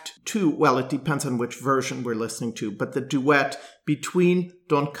Act 2, well, it depends on which version we're listening to, but the duet between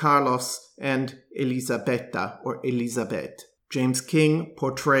Don Carlos and Elisabetta, or Elizabeth. James King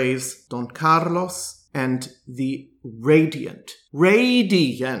portrays Don Carlos and the radiant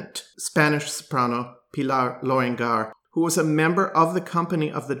Spanish soprano Pilar Lorengar, who was a member of the company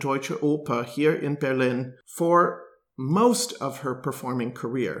of the Deutsche Oper here in Berlin for most of her performing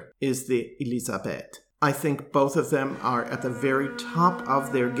career, is the Elisabeth. I think both of them are at the very top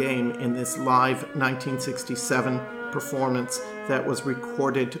of their game in this live 1967 performance that was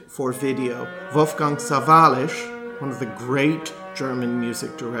recorded for video. Wolfgang Sawallisch, one of the great German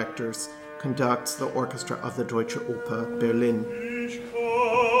music directors, conducts the orchestra of the Deutsche Oper Berlin. Ich komme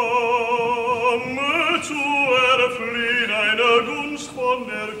zu erflehen einer Gunst von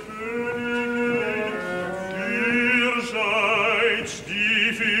der Königin. Ihr seid,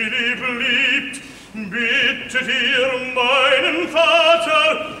 die Philipp liebt, bittet ihr meinen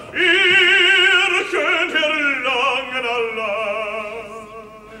Vater, ihr könnt erlangen allein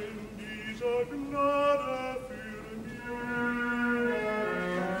dieser Gnade für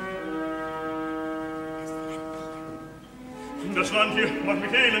mich. Das Land hier macht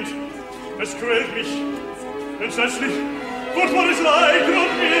mich elend, es quält mich entsetzlich, furchtbares Leid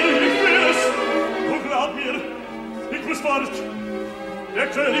droht mir, ich will es, und glaub mir, ich muss fort. Der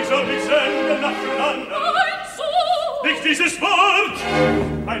König soll mich senden nach Land. Nein, so! Nicht dieses Wort,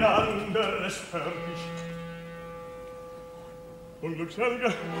 ein anderes hör ich.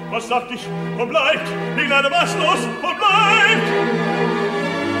 Unglückshelge, was sagt ich? Wo bleibt? Ich leide maßlos, wo bleibt?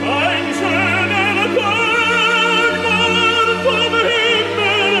 Ein schöner Tag, war vom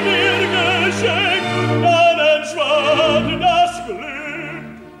Himmel mir geschenkt, dann entschwand das Glück.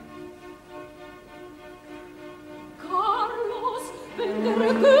 Carlos, wenn der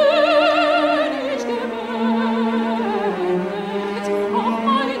König gewählt, auf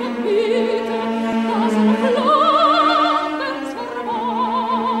meine Bitte, dass Flanders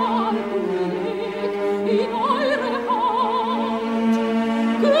Verwaltung liegt in eure Hand,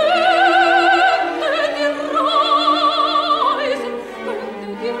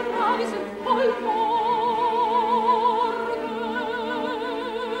 könntet ihr reisen bald morgen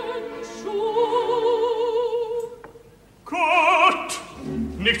schon. Gott,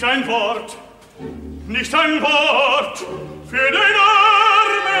 nicht ein Wort für den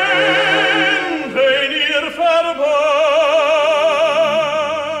Armen, den ihr verbannt.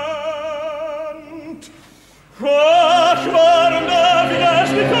 Ach, warum darf ich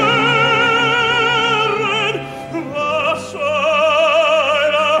es nicht hören, was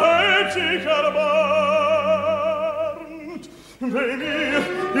einer Huld sich erbarmt? Wenn ihr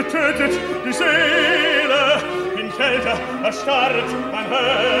tötet die Seele, in Kälte erstarrt mein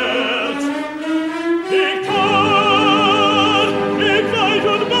Herz. Ich weich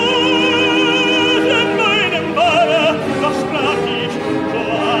und bat in meinem Banne, doch sprach ich so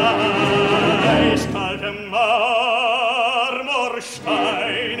eiskaltem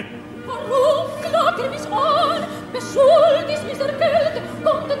Marmorstein. Warum klagt ihr mich an? Beschuldigt mich der Kälte,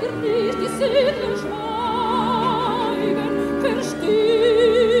 konntet ihr nicht die Segler schweigen, verstehen?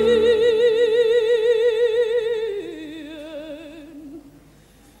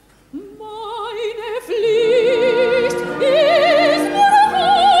 Meine Pflicht ist nur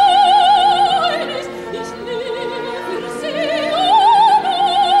eines, ich lebe für sie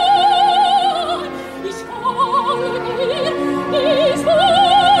allein. Ich folge ihr, ich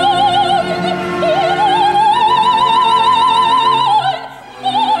folge ihr allein.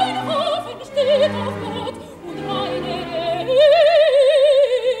 Mein Hoffen steht auf Gott und meine Ehre.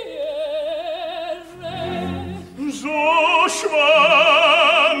 So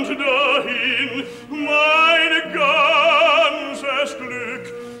schwand dahin mein ganzes Glück.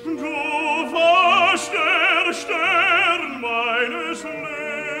 Du warst der Stern meines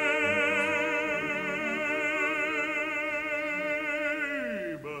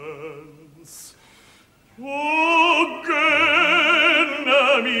Lebens. O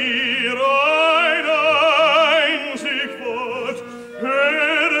gönne mir ein einzig Wort,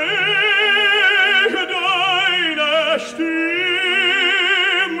 höre ich deine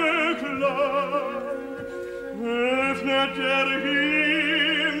Stimme klang, öffnet der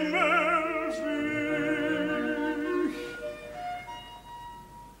Himmel sich.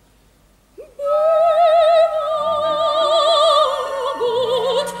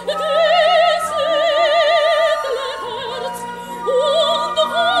 Gut, des edle Herz und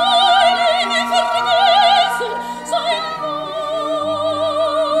heilig vergessen sein Leiden.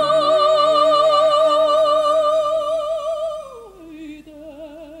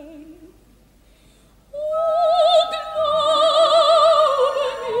 O glaube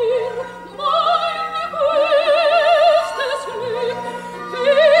mir, mein höchstes Glück,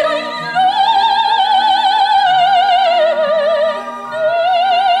 für ein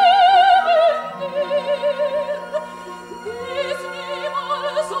des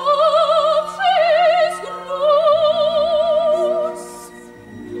niemals Abschiedsgruß.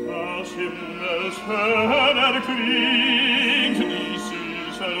 Aus Himmels Höhen erklingt die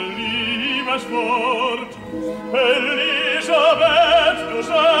süße Liebe marsch fort. Elisabeth, du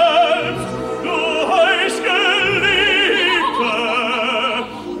selbst, du heißt Geliebte,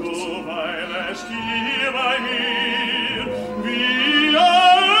 du weilest hier bei mir, wie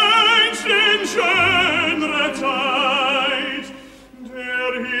einst in schönrer Zeit.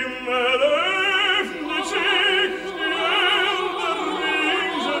 Der Himmel öffnet sich, die Erde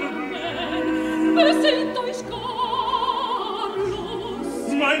ringsum bläht. Besinnt euch, Carlos!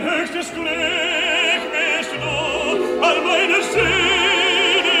 Mein höchstes Glück bist du, all meine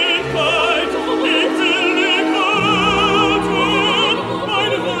Seligkeit. Ich will dir Gott tun,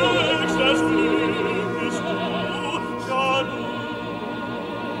 mein höchstes Glück bist du, ja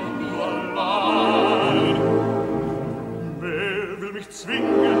du allein. Wer will mich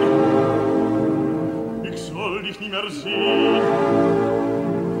zwingen? Ich soll dich nie mehr sehen.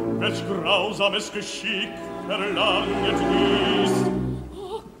 Welch grausames Geschick verlanget dies.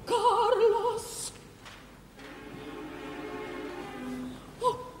 Oh, Carlos!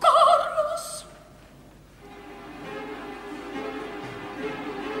 Oh, Carlos!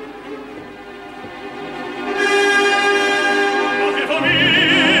 Doch von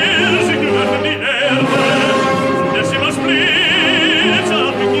mir sich löschen die Erde, des Himmels Blitz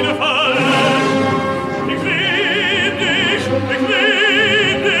auf mich niederfallen. Ich lieb dich, ich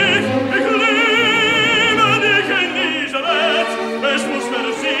lieb dich, ich liebe dich, Elisabeth. Es muss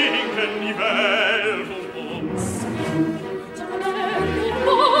versinken die Welt um uns. Ich bin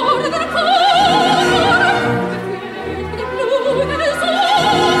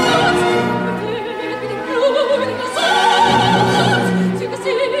auf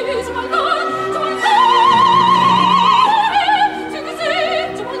ewig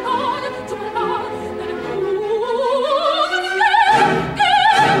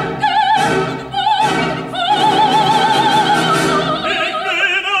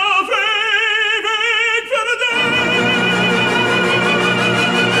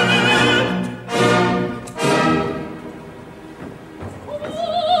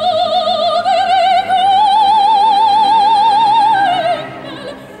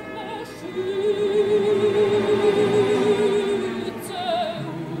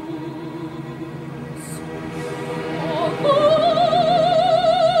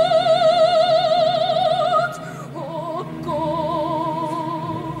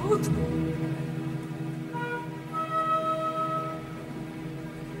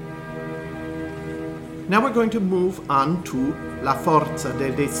Now we're going to move on to La Forza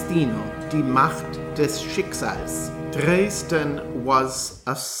del Destino, die Macht des Schicksals. Dresden was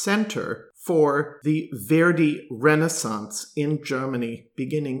a center for the Verdi Renaissance in Germany,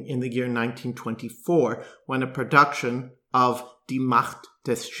 beginning in the year 1924, when a production of Die Macht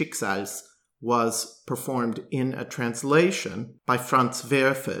des Schicksals was performed in a translation by Franz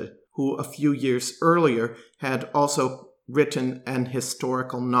Werfel, who a few years earlier had also written an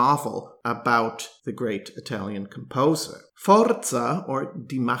historical novel about the great Italian composer. Forza, or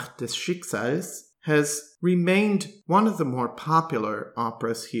Die Macht des Schicksals, has remained one of the more popular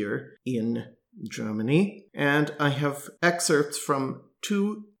operas here in Germany, and I have excerpts from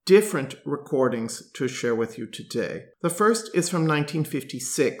two different recordings to share with you today. The first is from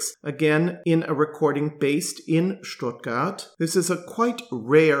 1956, again in a recording based in Stuttgart. This is a quite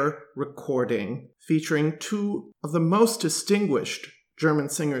rare recording featuring two of the most distinguished German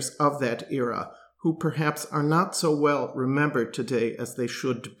singers of that era, who perhaps are not so well remembered today as they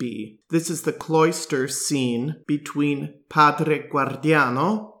should be. This is the cloister scene between Padre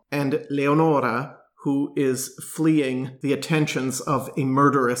Guardiano and Leonora, who is fleeing the attentions of a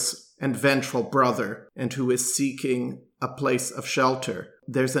murderous and vengeful brother, and who is seeking a place of shelter.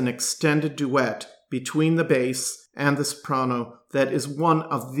 There's an extended duet between the bass and the soprano that is one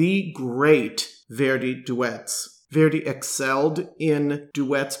of the great Verdi duets. Verdi excelled in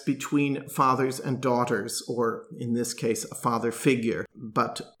duets between fathers and daughters, or in this case, a father figure,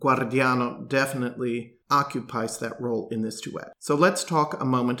 but Guardiano definitely occupies that role in this duet. So let's talk a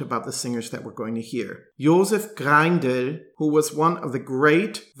moment about the singers that we're going to hear. Josef Greindl, who was one of the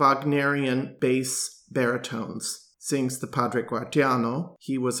great Wagnerian bass baritones, sings the Padre Guardiano.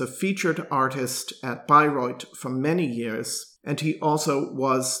 He was a featured artist at Bayreuth for many years, and he also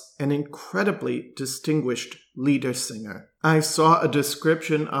was an incredibly distinguished lieder singer. I saw a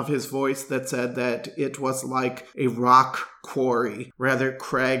description of his voice that said that it was like a rock quarry, rather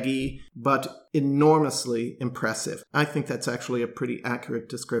craggy, but enormously impressive. I think that's actually a pretty accurate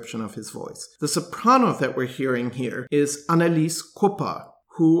description of his voice. The soprano that we're hearing here is Annelies Kupper,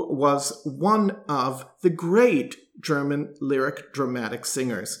 who was one of the great German lyric dramatic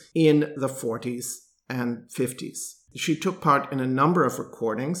singers in the 40s and 50s. She took part in a number of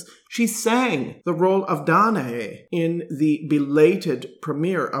recordings. She sang the role of Danae in the belated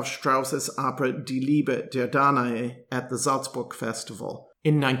premiere of Strauss's opera Die Liebe der Danae at the Salzburg Festival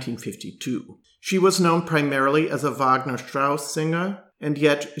in 1952. She was known primarily as a Wagner-Strauss singer, and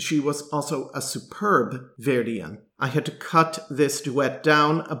yet she was also a superb Verdian. I had to cut this duet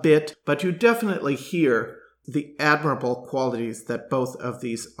down a bit, but you definitely hear the admirable qualities that both of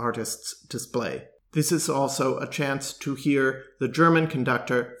these artists display. This is also a chance to hear the German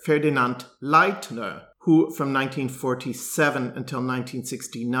conductor Ferdinand Leitner, who from 1947 until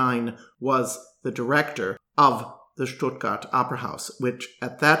 1969 was the director of the Stuttgart Opera House, which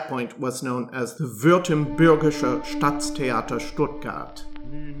at that point was known as the Württembergische Staatstheater Stuttgart.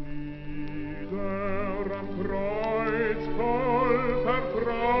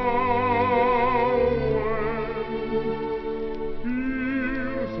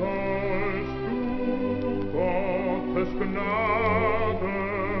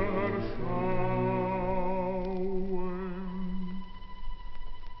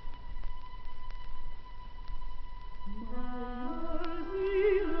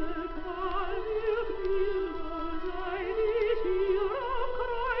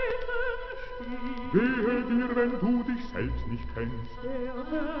 Wehe dir, wenn du dich selbst nicht kennst. Der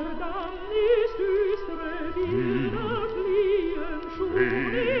Verdammnis düstere Bilder fliehen schon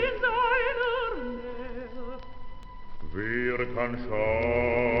in seiner Nähe. Wer kann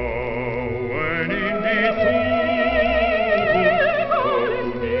schauen in die Zukunft,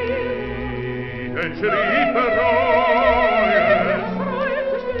 den Schritt bereuen?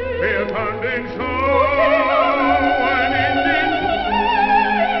 Wer kann den schauen in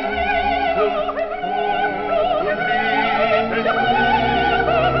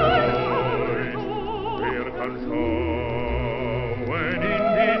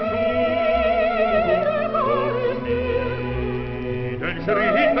den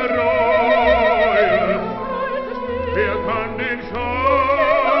Schritt bereuen, wer kann den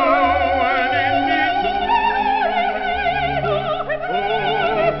schauen in die Zukunft,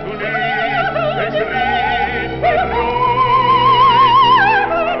 oh, du liebst den Schritt bereuen,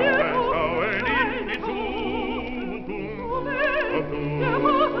 schauen in die Zukunft, ob du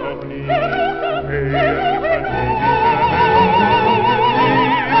auch nie, wer kann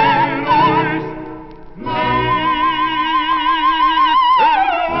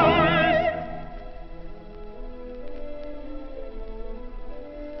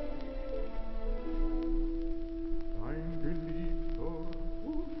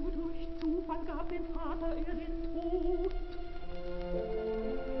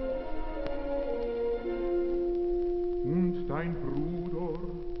dein Bruder?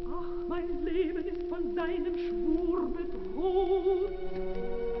 Ach, mein Leben ist von deinem Schwur bedroht.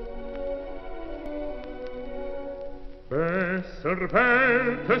 Besser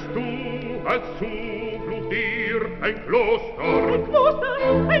wähltest du als Zuflucht dir ein Kloster. Ein Kloster,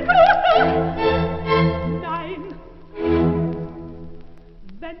 ein Kloster! Nein!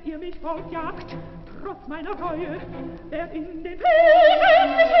 Wenn ihr mich fortjagt, trotz meiner Reue, werd in den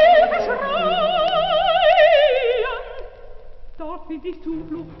Pilgern mich Hilfe schreien. Dort find ich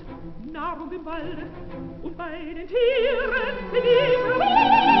Zuflucht, Nahrung im Walde, und bei den Tieren bin ich erhoben,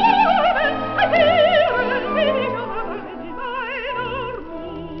 bei Tieren bin ich erhoben in meiner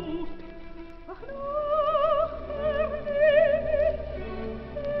Brust. Ach, noch vernehm ich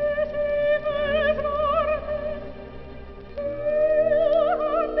des Himmels Worte, hier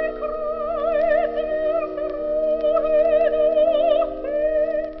an dem Kreuz erst Ruhe noch finden.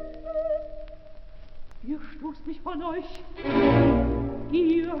 Ihr stoßt mich von euch,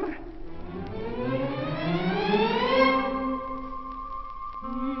 Gier.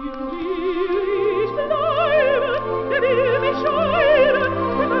 Ihr will ich bleiben, der will mich scheiden,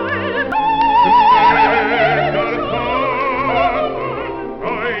 mit einem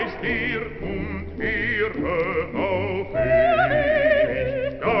Preis dir und Ehre auf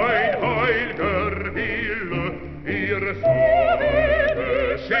ewig, dein heilger Wille, ihr soll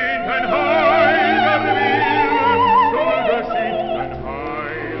geschehen, dein heilger Wille, soll geschehen, dein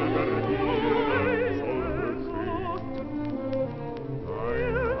heilger Wille, soll geschehen,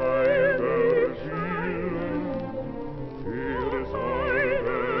 dein heilger Wille, ihr soll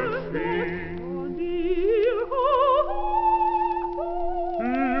geschehen. und ihr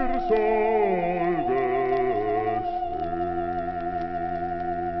Soll geschehen.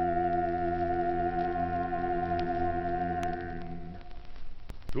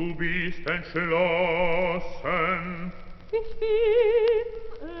 Du bist entschlossen, ich bin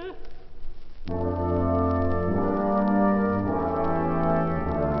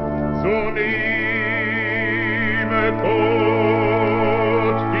so nehme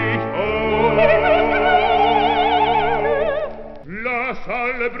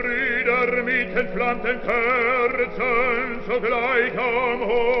flammten Kerzen sogleich am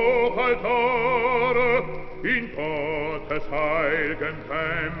Hochaltare in Gottes heil'gem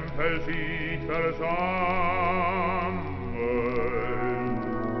Tempel sich versammeln.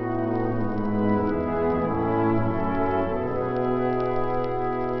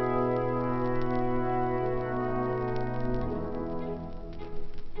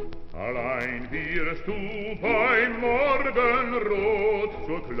 Allein wirst du beim Morgenrot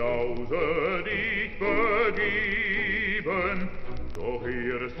zur Klause dich begeben, doch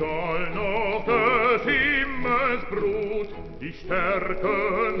hier soll noch des Himmels Brut dich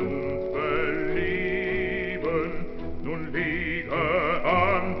stärken und beleben. Nun liege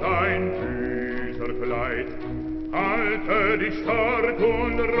an dein Füßerkleid, halte dich stark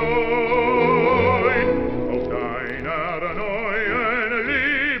und reu auf deiner neuen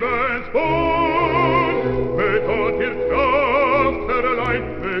Lebensbund. Möge Gott dir Kraft verleihen,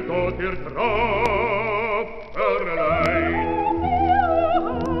 möge Gott dir Kraft verleihen.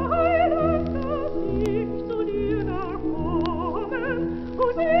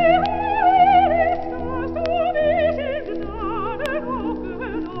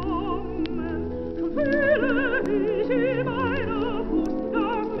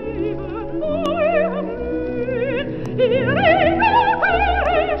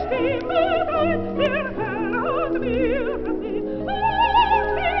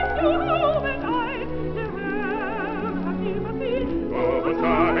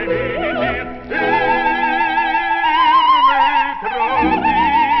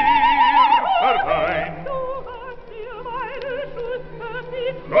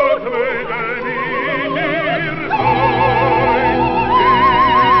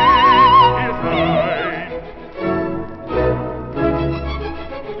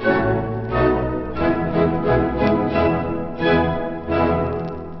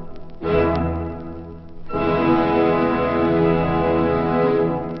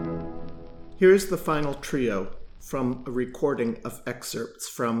 Here's the final trio from a recording of excerpts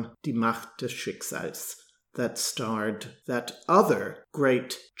from Die Macht des Schicksals that starred that other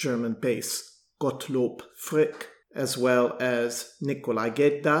great German bass, Gottlob Frick, as well as Nicolai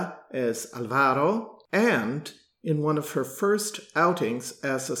Gedda as Alvaro, and in one of her first outings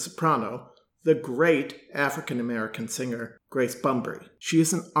as a soprano, the great African-American singer Grace Bumbry. She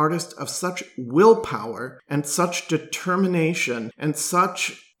is an artist of such willpower and such determination and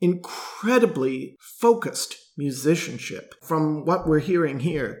such incredibly focused musicianship. From what we're hearing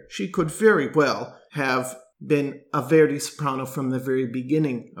here, she could very well have been a Verdi soprano from the very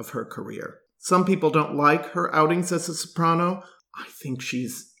beginning of her career. Some people don't like her outings as a soprano. I think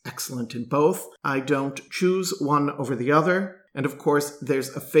she's excellent in both. I don't choose one over the other. And of course, there's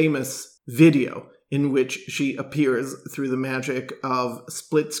a famous video in which she appears through the magic of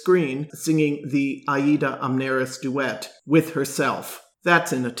split screen singing the Aida Amneris duet with herself.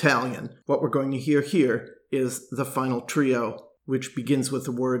 That's in Italian. What we're going to hear here is the final trio, which begins with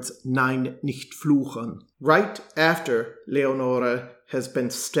the words Nein, nicht fluchen. Right after Leonore has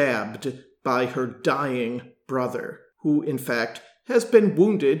been stabbed by her dying brother, who in fact has been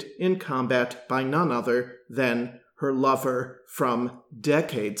wounded in combat by none other than her lover from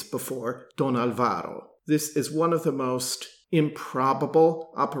decades before, Don Alvaro. This is one of the most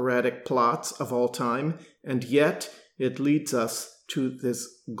improbable operatic plots of all time, and yet it leads us to this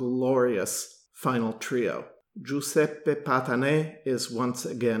glorious final trio. Giuseppe Patané is once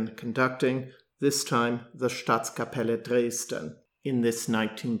again conducting, this time the Staatskapelle Dresden, in this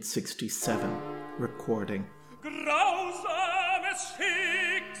 1967 recording. Grausames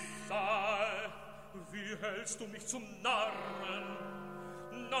Schicksal, wie hältst du mich zum Narren?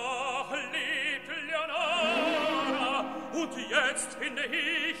 Noch lebt Leonora, und jetzt finde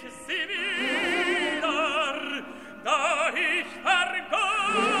ich sie wieder, da ich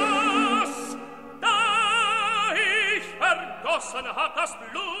vergossen hab das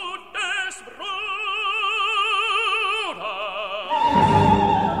Blut des Bruders.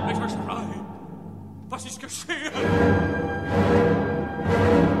 Welcher Schrei? Was ist geschehen?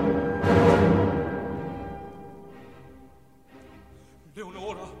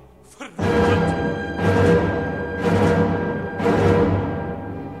 Leonora, verwundet.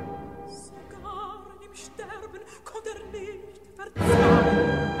 Sogar im Sterben konnte nicht verzeihen.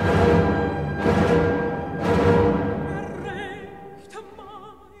 Rächte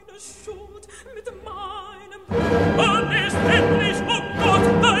meine Schuld mit meinem Blut. Wann ist endlich, Gott,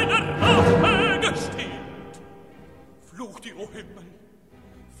 deine Rache gestillt? Fluch dir, o Himmel,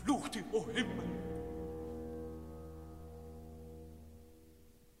 fluch dir, o Himmel.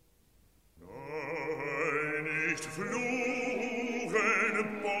 Nein, nicht fluchen,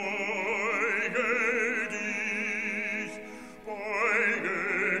 beugen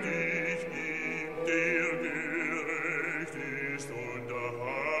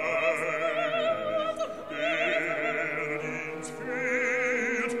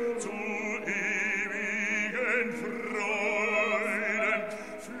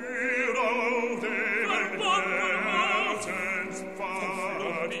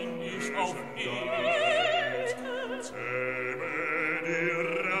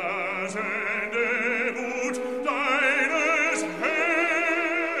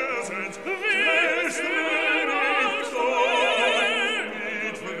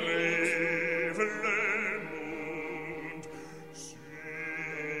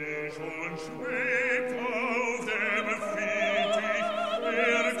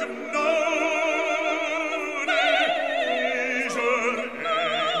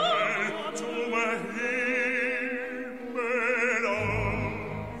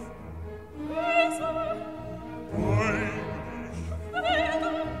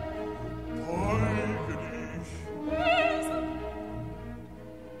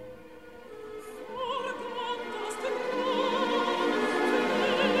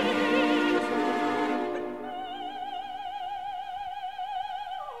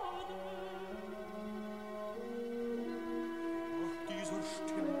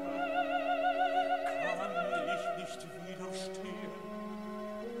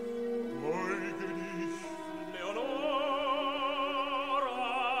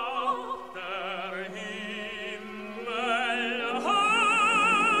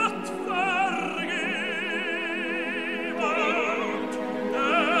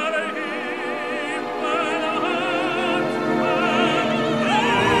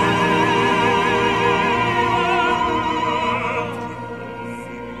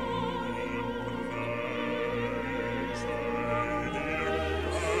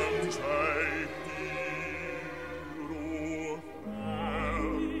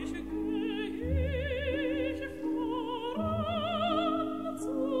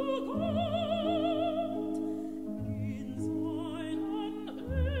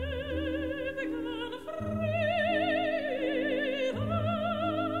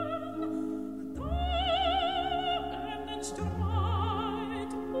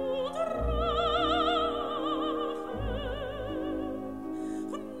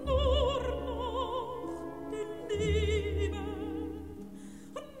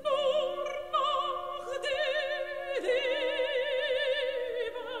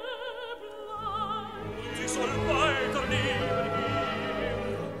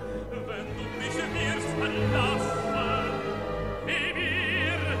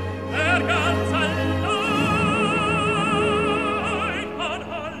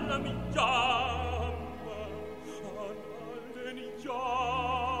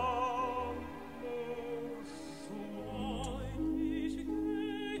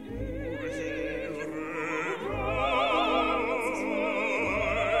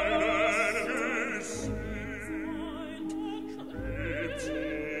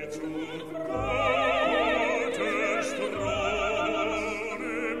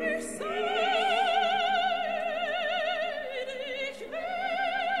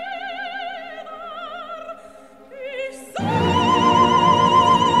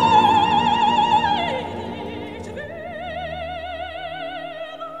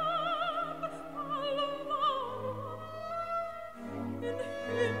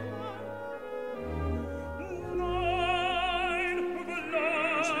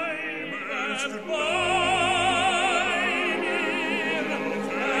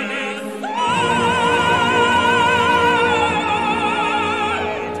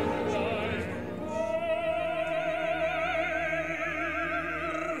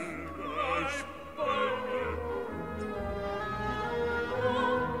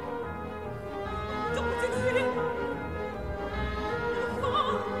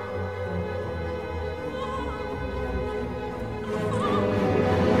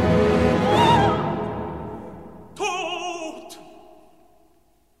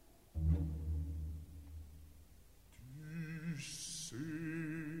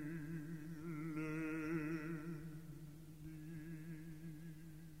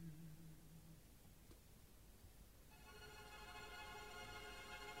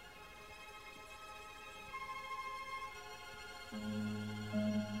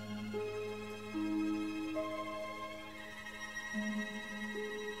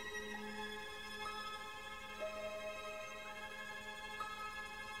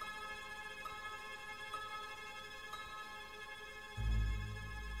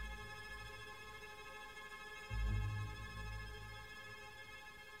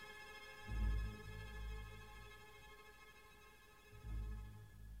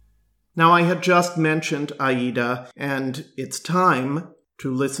Now, I had just mentioned Aida, and it's time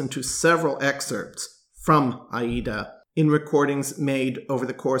to listen to several excerpts from Aida in recordings made over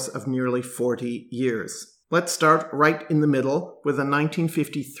the course of nearly 40 years. Let's start right in the middle with a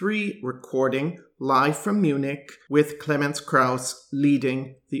 1953 recording live from Munich with Clemens Krauss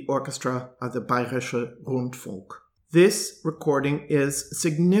leading the orchestra of the Bayerische Rundfunk. This recording is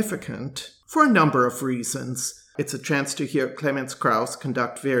significant for a number of reasons. It's a chance to hear Clemens Krauss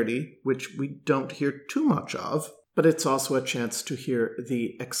conduct Verdi, which we don't hear too much of, but it's also a chance to hear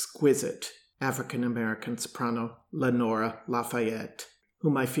the exquisite African-American soprano Lenora Lafayette,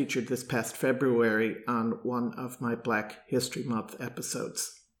 whom I featured this past February on one of my Black History Month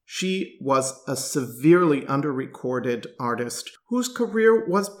episodes. She was a severely underrecorded artist whose career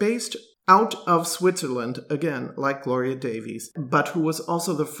was based out of Switzerland, again, like Gloria Davies, but who was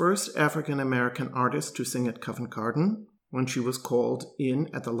also the first African-American artist to sing at Covent Garden when she was called in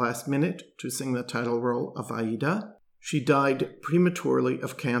at the last minute to sing the title role of Aida. She died prematurely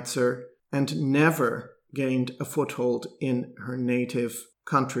of cancer and never gained a foothold in her native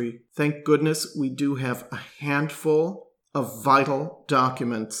country. Thank goodness we do have a handful of vital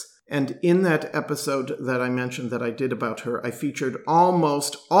documents. And in that episode that I mentioned that I did about her, I featured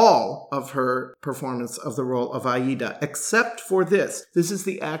almost all of her performance of the role of Aida, except for this. This is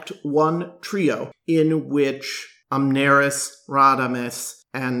the Act 1 trio, in which Amneris, Radames,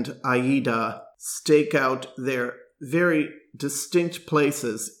 and Aida stake out their very distinct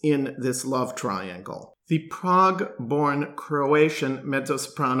places in this love triangle. The Prague-born Croatian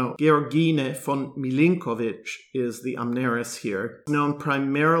mezzo-soprano Georgine von Milinkovic is the Amneris here, known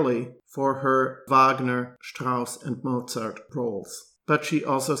primarily for her Wagner, Strauss, and Mozart roles. But she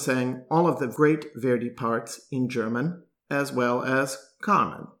also sang all of the great Verdi parts in German, as well as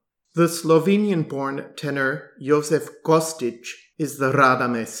Carmen. The Slovenian-born tenor Josef Kostic is the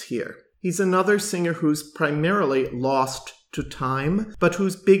Radames here. He's another singer who's primarily lost to time, but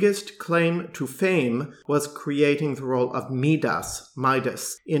whose biggest claim to fame was creating the role of Midas,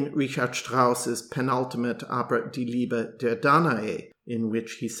 in Richard Strauss's penultimate opera Die Liebe der Danae, in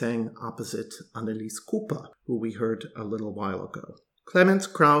which he sang opposite Annelies Cooper, who we heard a little while ago. Clemens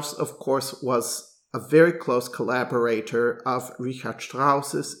Krauss, of course, was a very close collaborator of Richard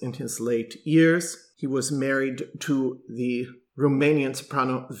Strauss's in his late years. He was married to the Romanian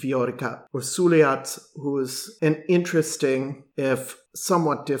soprano Viorica Ursuleaț, who is an interesting, if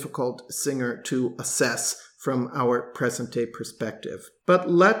somewhat difficult, singer to assess from our present-day perspective. But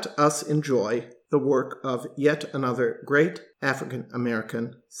let us enjoy the work of yet another great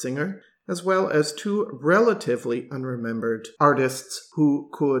African-American singer, as well as two relatively unremembered artists who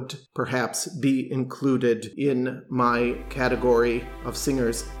could perhaps be included in my category of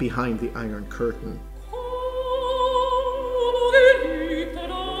singers behind the Iron Curtain.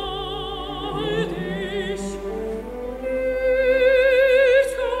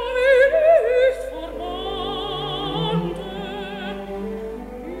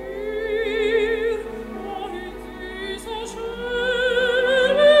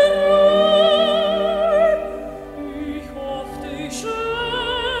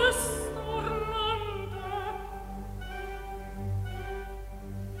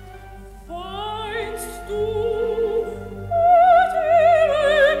 Why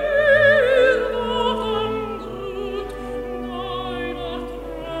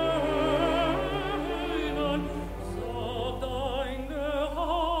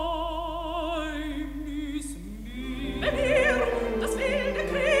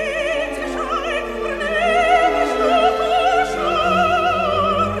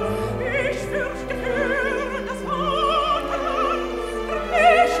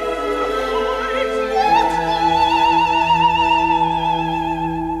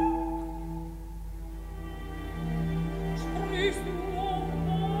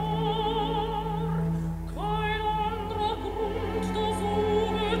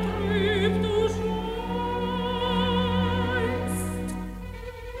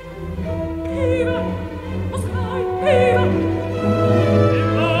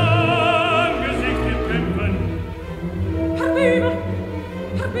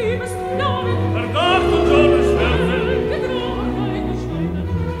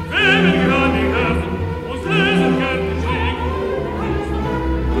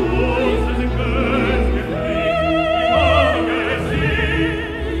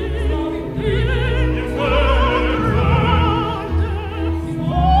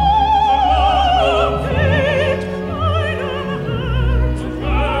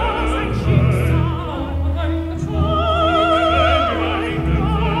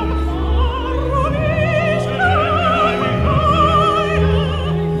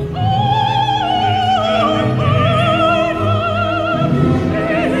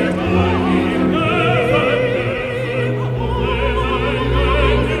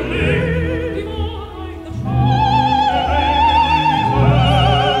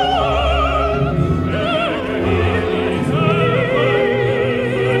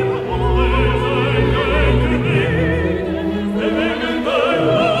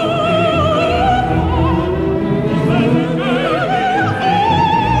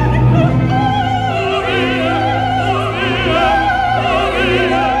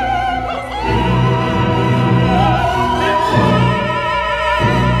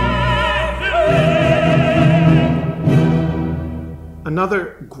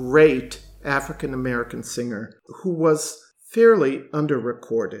great African-American singer who was fairly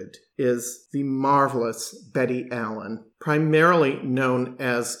under-recorded is the marvelous Betty Allen, primarily known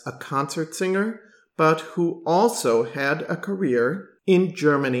as a concert singer, but who also had a career in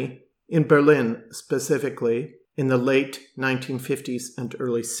Germany, in Berlin specifically, in the late 1950s and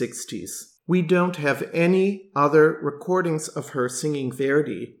early 60s. We don't have any other recordings of her singing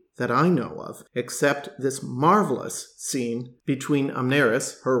Verdi that I know of, except this marvelous scene between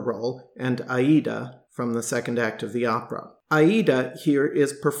Amneris, her role, and Aida from the second act of the opera. Aida here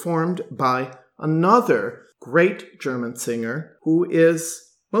is performed by another great German singer who is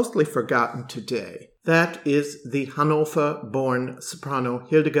mostly forgotten today. That is the Hanover-born soprano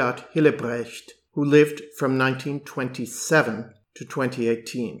Hildegard Hillebrecht, who lived from 1927 to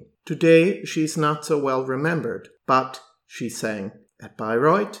 2018. Today, she's not so well remembered, but she sang at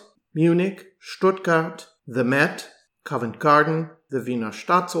Bayreuth, Munich, Stuttgart, the Met, Covent Garden, the Wiener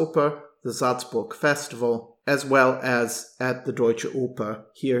Staatsoper, the Salzburg Festival, as well as at the Deutsche Oper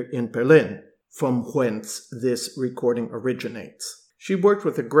here in Berlin, from whence this recording originates. She worked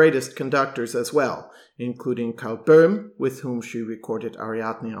with the greatest conductors as well, including Karl Böhm, with whom she recorded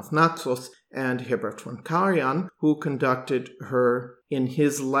Ariadne auf Naxos, and Herbert von Karajan, who conducted her in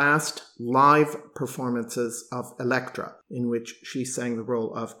his last live performances of Elektra, in which she sang the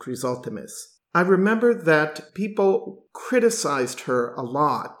role of Chrysothemis. I remember that people criticized her a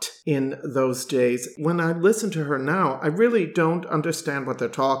lot in those days. When I listen to her now, I really don't understand what they're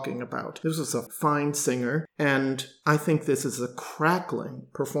talking about. This was a fine singer, and I think this is a crackling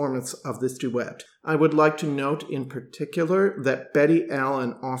performance of this duet. I would like to note in particular that Betty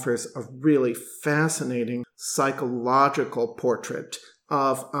Allen offers a really fascinating psychological portrait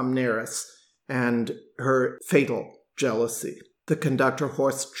of Amneris and her fatal jealousy. The conductor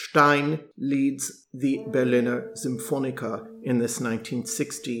Horst Stein leads the Berliner Symphoniker in this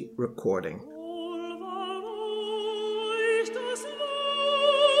 1960 recording.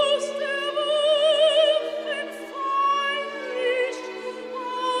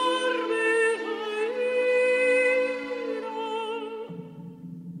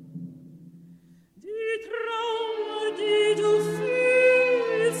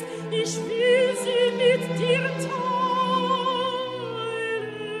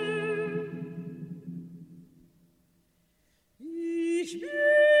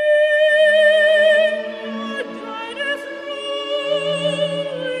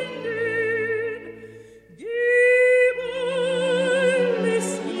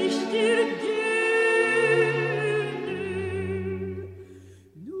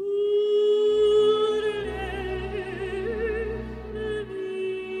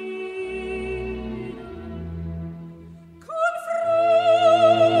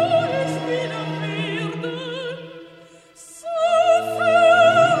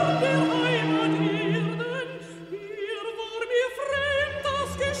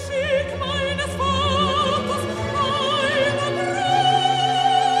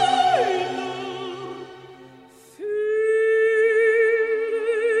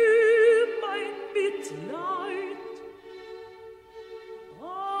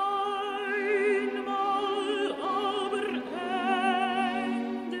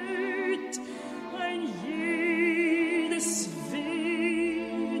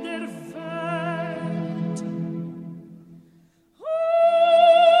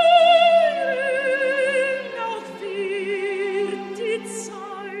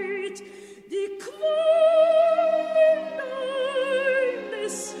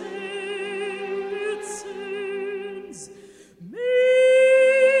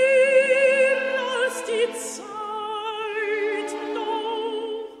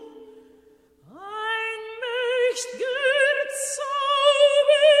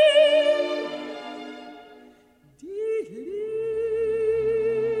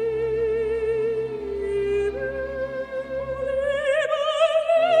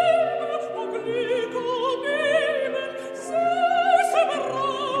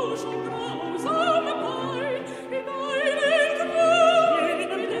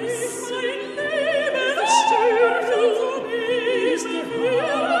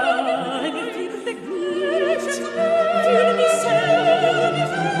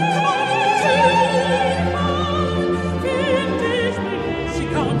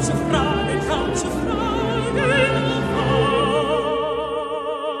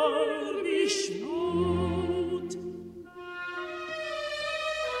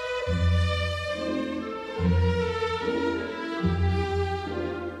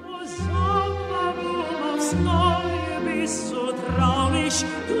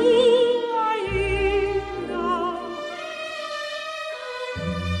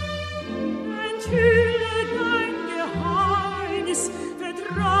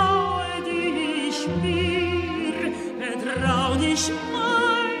 ich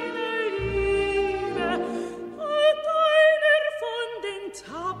meine Liebe, hat einer von den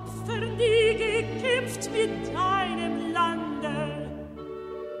Tapfern, die gekämpft mit deinem Lande,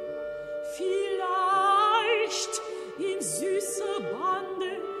 vielleicht in süßer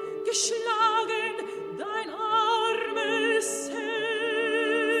Bande geschlagen dein armes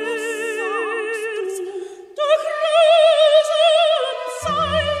Herz. Doch Rosen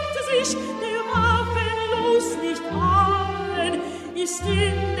zeigte sich der waffenlos nicht allen, ist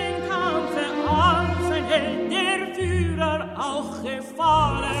in den Kampf verhalfen, der Führer auch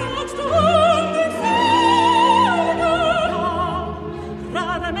gefallen. Sagst du ungefähr,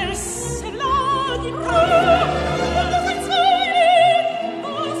 Radamesser lag im Grund,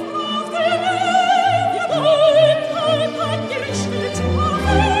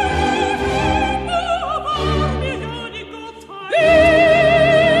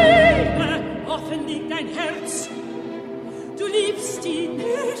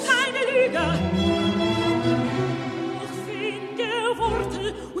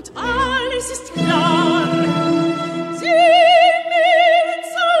 alles ist klar, sieh mir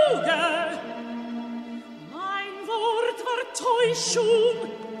ins Auge, mein Wort war Täuschung,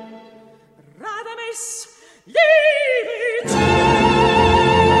 Radames, lebe zu.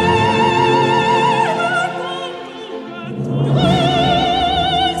 Du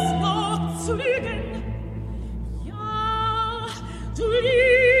hast noch zu lügen, ja, du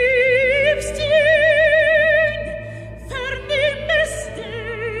liebst ihn, vernimm es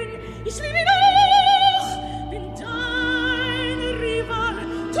denn, ich liebe ihn auch, bin dein Rival,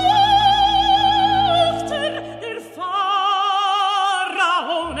 Tochter der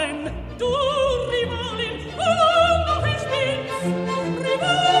Pharaonen, du Rivalin, und auch ich bin's,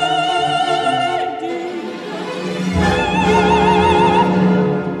 Rivalin.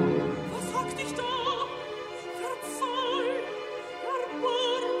 Was sagt dich da? Verzeih, erbarme.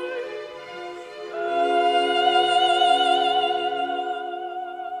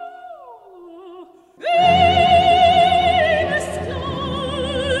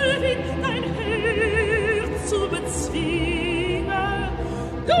 Dein Herz zu bezwingen,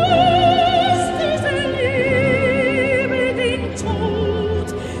 du hast diese Liebe den Tod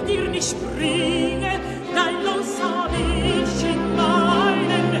dir nicht bringe, dein Los hab ich in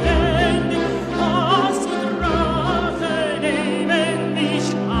meinen Händen, Hass und Rache nehmen mich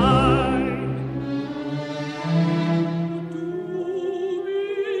ein. Du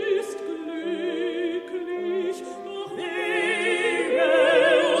bist glücklich, doch lebe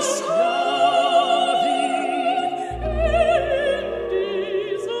Sklavin, in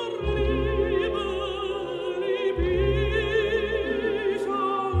dieser Liebe lieb ich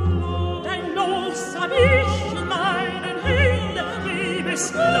allein. Dein Los hab ich in meinen Händen, liebe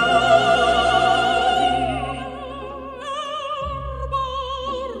Sklavin.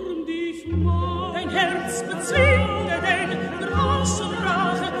 Erbarm dich mal. Dein Herz bezwinge den großen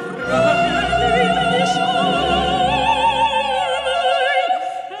Rache, Rache nehme dich ein,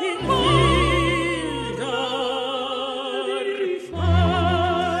 in wilder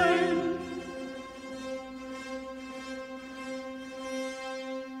Fein.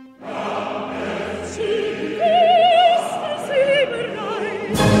 Sie ist sie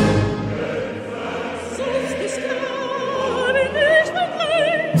bereit, suchst die Sklavin nicht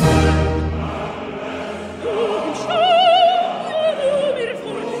befreit. Du im Sturm, du mir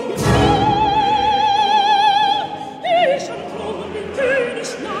vor, im Sturm, ich am Thron bin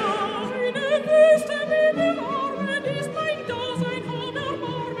König nah. Meine Wüste mit dem Armen ist mein Dasein, hab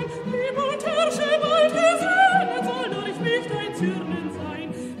Erbarmen. Lieb und herrsche bald gesegnet, soll durch mich dein Zürnen sein.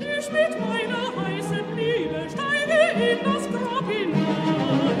 Ich mit meiner heißen Liebe steige in das Grab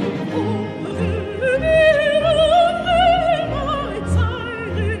hinein. Ohne mir und mein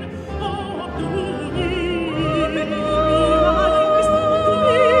Zeichen, ob du mir bist, du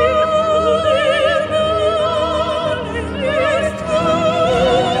mir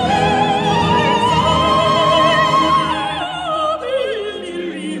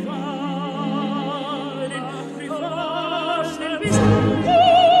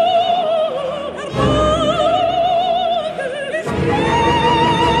bist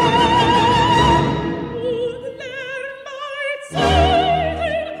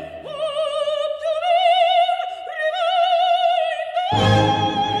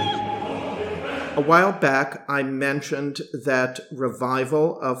A while back, I mentioned that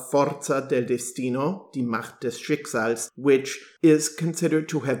revival of Forza del Destino, Die Macht des Schicksals, which is considered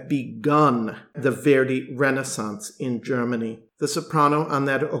to have begun the Verdi Renaissance in Germany. The soprano on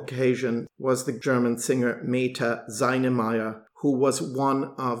that occasion was the German singer Meta Seinemeyer, who was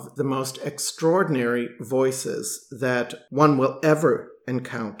one of the most extraordinary voices that one will ever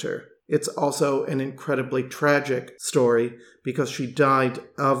encounter. It's also an incredibly tragic story because she died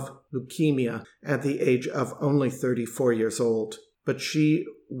of leukemia at the age of only 34 years old. But she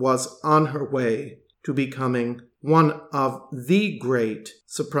was on her way to becoming one of the great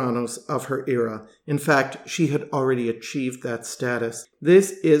sopranos of her era. In fact, she had already achieved that status.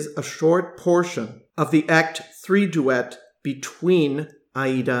 This is a short portion of the Act 3 duet between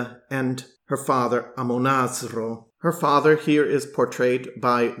Aida and her father, Amonasro. Her father here is portrayed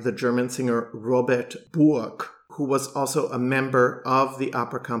by the German singer Robert Burg, who was also a member of the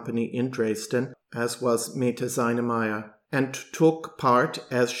opera company in Dresden, as was Meta Seinemeyer, and took part,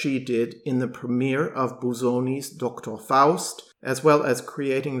 as she did, in the premiere of Busoni's Dr. Faust, as well as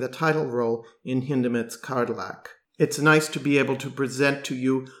creating the title role in Hindemith's Cardillac. It's nice to be able to present to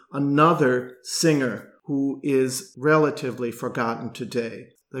you another singer who is relatively forgotten today.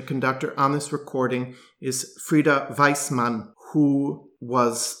 The conductor on this recording is Frieder Weissmann, who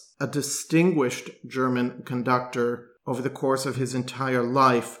was a distinguished German conductor over the course of his entire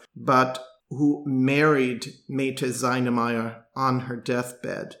life, but who married Meta Seinemeyer on her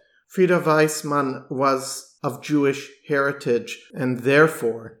deathbed. Frieder Weissmann was of Jewish heritage and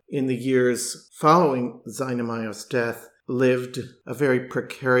therefore, in the years following Seinemeyer's death, lived a very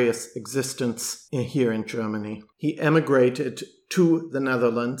precarious existence here in Germany. He emigrated to the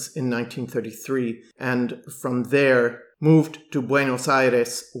Netherlands in 1933 and from there moved to Buenos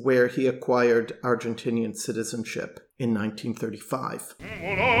Aires, where he acquired Argentinian citizenship in 1935.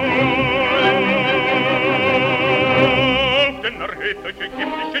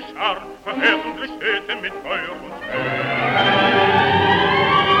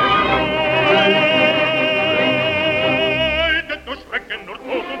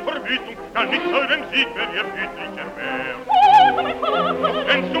 Kann nicht zu dem Sieg, wenn ihr friedlicher wärt.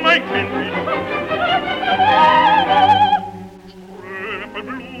 Kennst du mein Kind? Ströme voll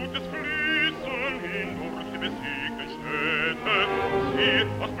Blutes fließen hindurch die besiegten Städte. Sieht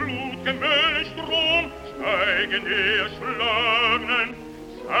aus blutgemellen Strom steigen die Erschlagenen,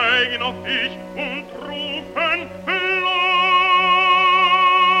 zeigen auf dich und rufen laut.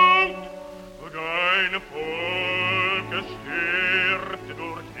 Deine Volke stirbt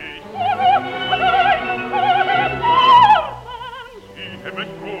durch dich. Sie hebben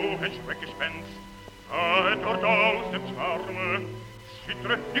frohen Schreckgespenst, nahe dort aus dem Charme, sie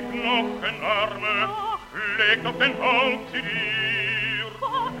trifft die Knochenarme, legt auf den Haupt sie dir.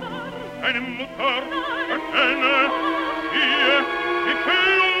 Deine Mutter erkenne, siehe, die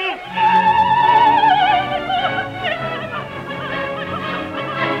Kühlung.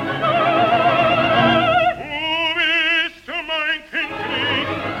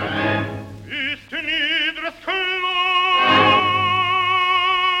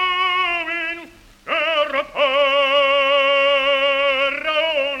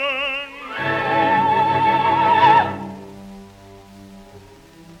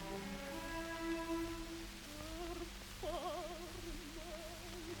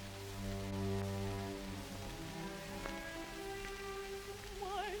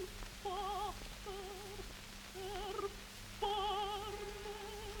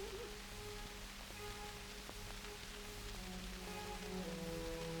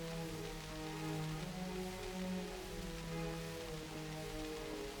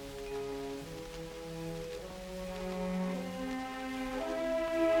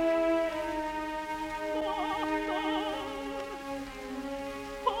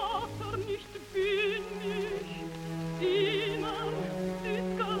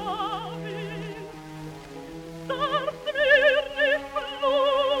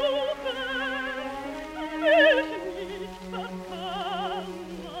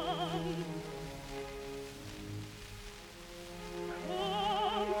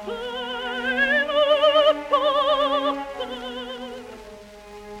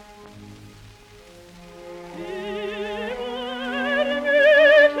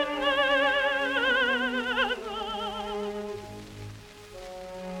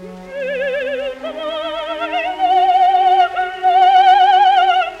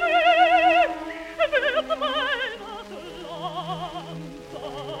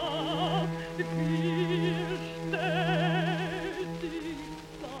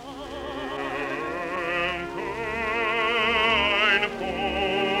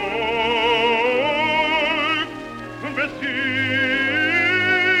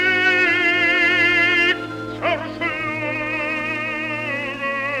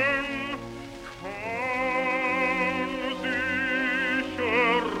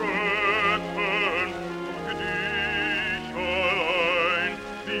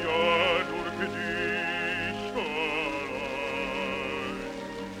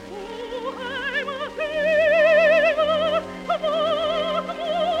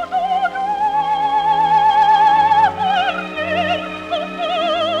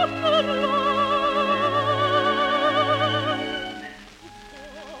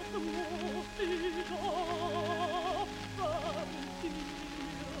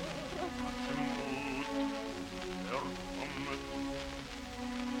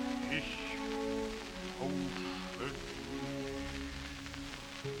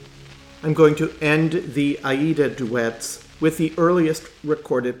 I'm going to end the Aida duets with the earliest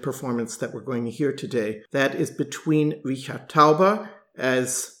recorded performance that we're going to hear today. That is between Richard Tauber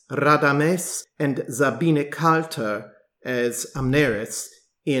as Radames and Sabine Kalter as Amneris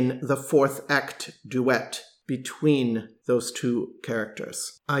in the fourth act duet between those two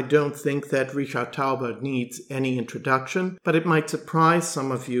characters. I don't think that Richard Tauber needs any introduction, but it might surprise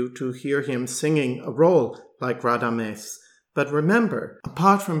some of you to hear him singing a role like Radames. But remember,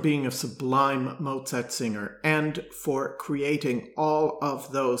 apart from being a sublime Mozart singer and for creating all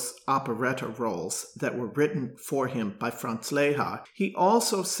of those operetta roles that were written for him by Franz Lehár, he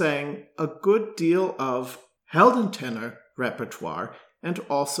also sang a good deal of Heldentenor repertoire and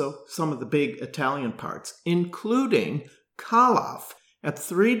also some of the big Italian parts, including Khalaf at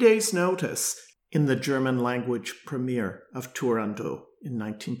 3 days' notice in the German language premiere of Turandot in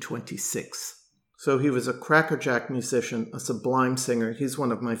 1926. So he was a crackerjack musician, a sublime singer. He's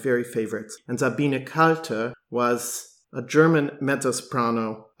one of my very favorites. And Sabine Kalter was a German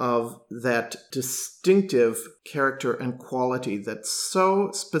mezzo-soprano of that distinctive character and quality that's so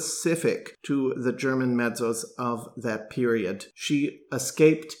specific to the German mezzos of that period. She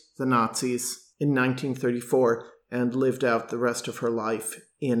escaped the Nazis in 1934 and lived out the rest of her life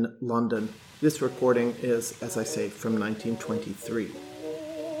in London. This recording is, as I say, from 1923.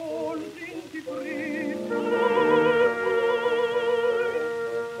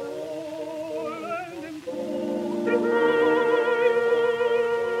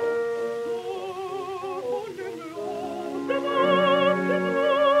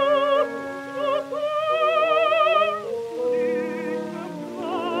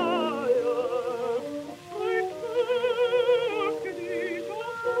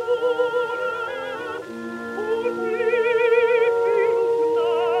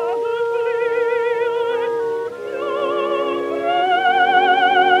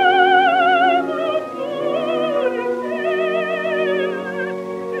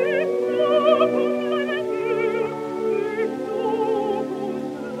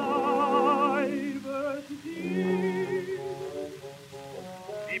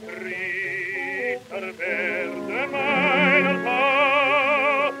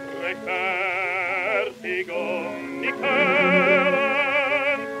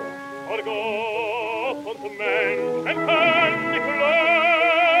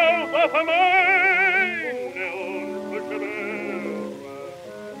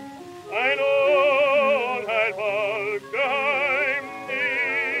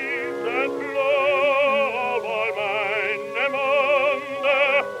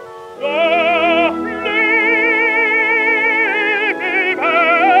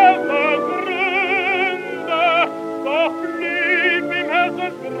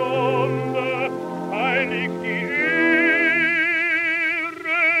 Heilig die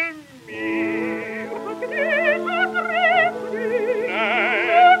Ehre mir.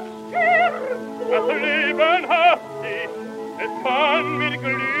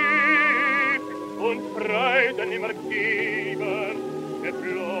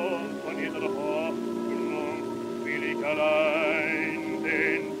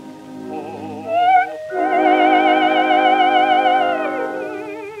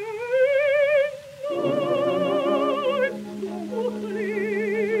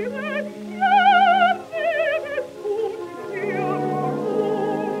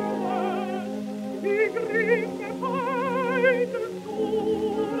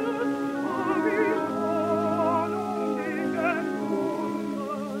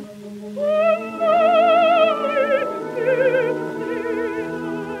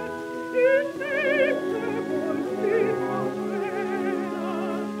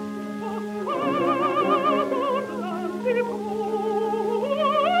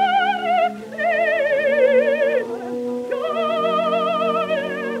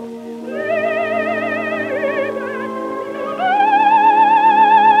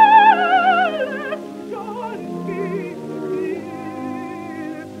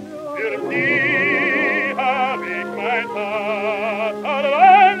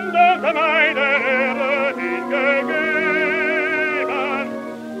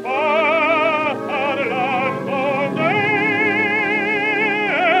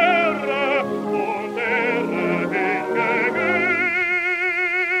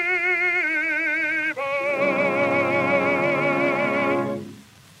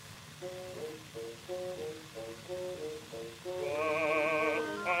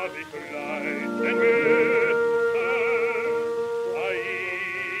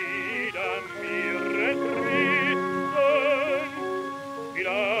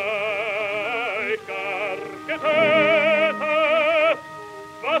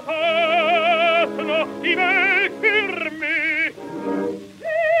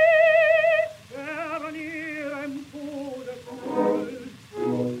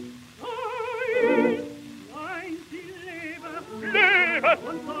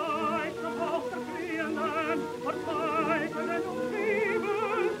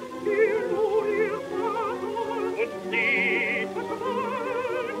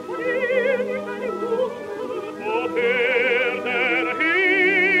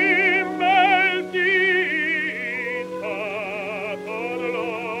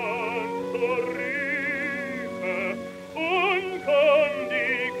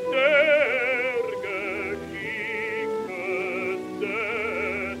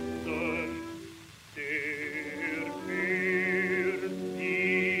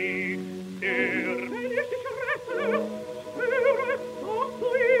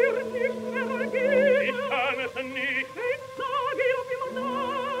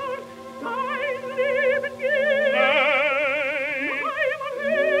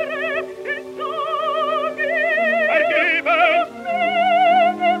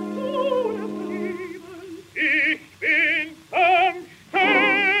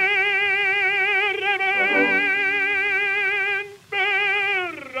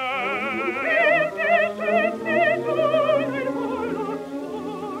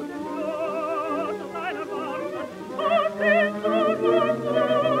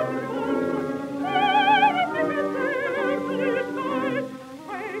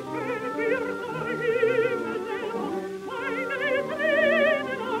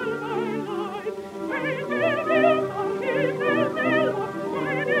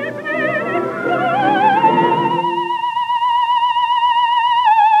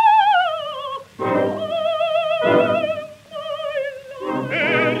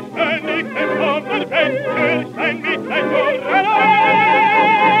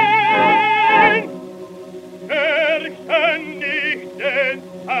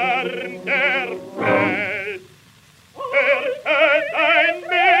 Arm der Welt, erhält ein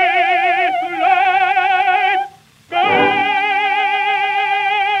Mitleid,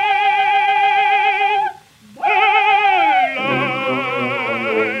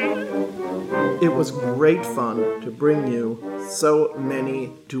 It was great fun to bring you so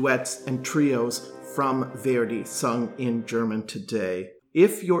many duets and trios from Verdi sung in German today.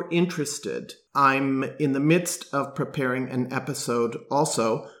 If you're interested, I'm in the midst of preparing an episode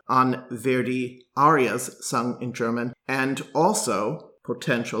also on Verdi arias sung in German, and also,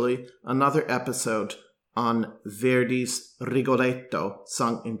 potentially, another episode on Verdi's Rigoletto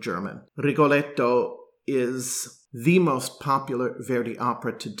sung in German. Rigoletto is the most popular Verdi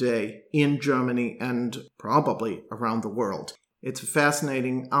opera today in Germany and probably around the world. It's a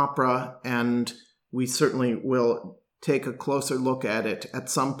fascinating opera, and we certainly will take a closer look at it at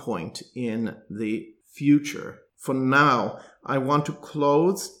some point in the future. For now, I want to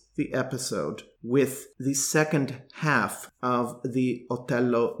close the episode with the second half of the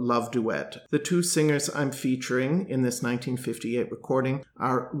Otello love duet. The two singers I'm featuring in this 1958 recording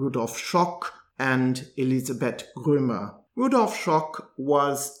are Rudolf Schock and Elisabeth Grömer. Rudolf Schock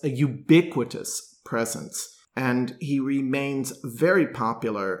was a ubiquitous presence, and he remains very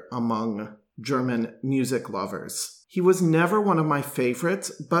popular among German music lovers. He was never one of my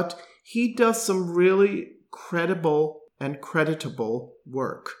favorites, but he does some really credible and creditable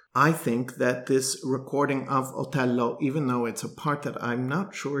work. I think that this recording of Otello, even though it's a part that I'm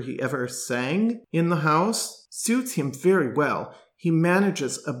not sure he ever sang in the house, suits him very well. He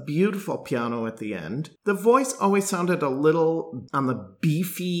manages a beautiful piano at the end. The voice always sounded a little on the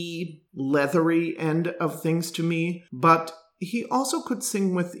beefy, leathery end of things to me, but he also could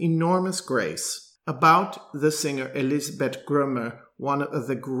sing with enormous grace. About the singer Elisabeth Grömer, one of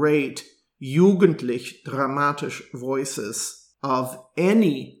the great jugendlich dramatisch voices of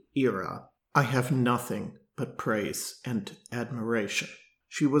any era, I have nothing but praise and admiration.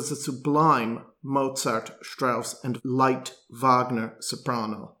 She was a sublime Mozart, Strauss, and light Wagner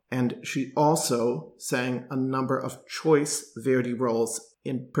soprano, and she also sang a number of choice Verdi roles,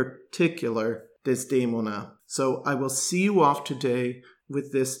 in particular Desdemona. So I will see you off today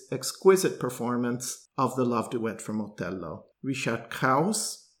with this exquisite performance of the love duet from Otello. Richard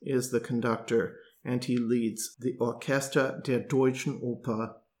Krauss is the conductor, and he leads the Orchester der Deutschen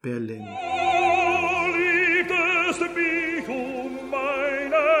Oper Berlin.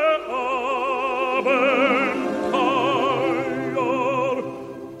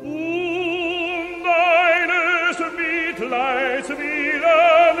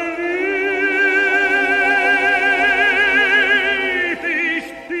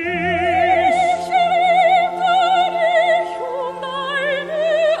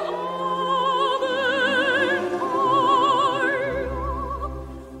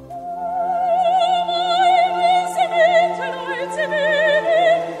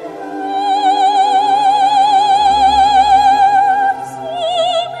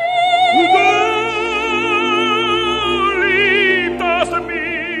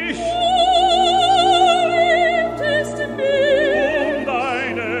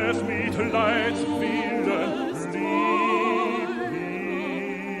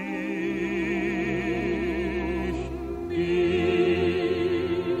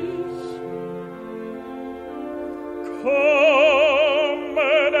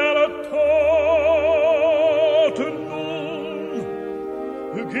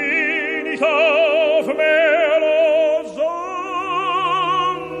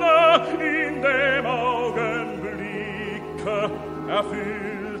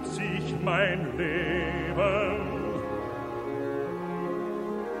 Erfüllt sich mein Leben.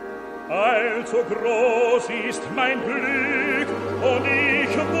 Allzu groß ist mein Glück und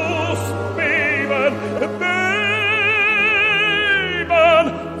ich muss beben, beben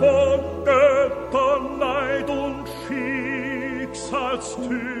vor Götterneid und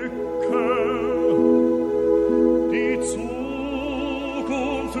Schicksalstücke. Die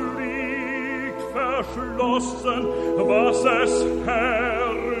Zukunft liegt verschlossen, was es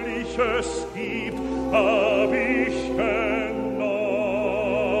Herrliches gibt, hab ich Himmel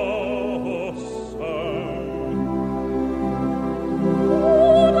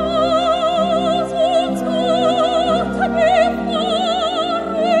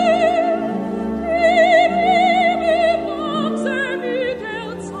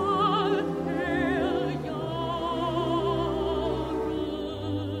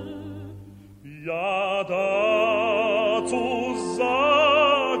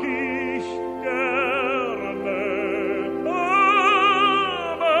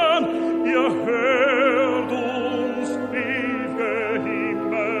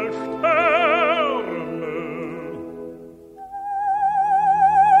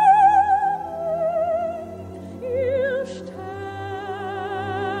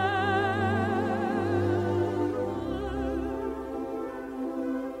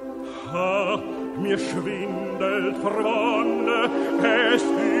mir schwindelt vor Wonne, es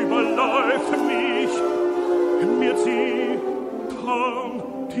überläuft mich, mir zittern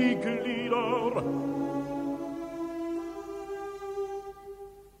die Glieder.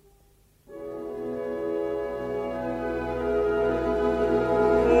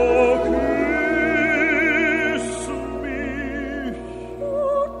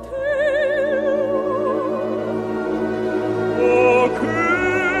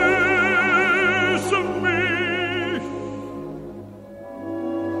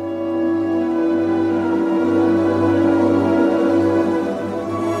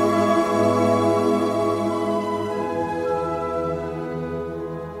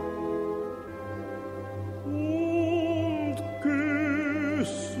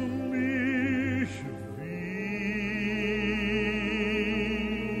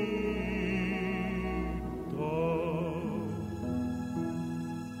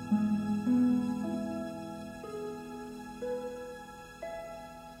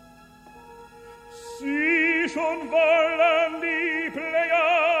 Schon wollen die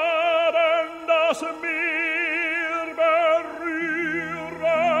Plejaden das Meer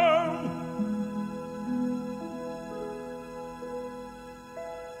berühren.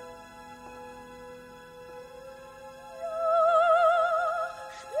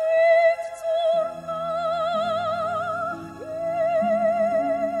 Spät zur Nacht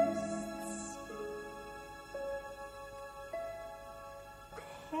ist's.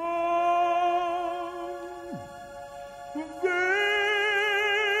 Venus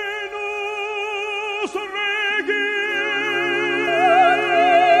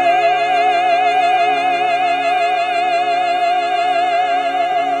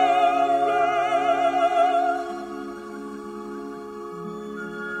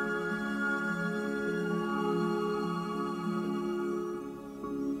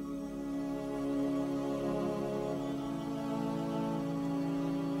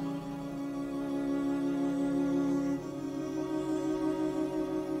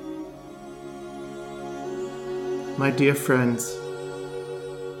My dear friends,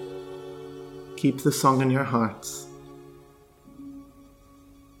 keep the song in your hearts.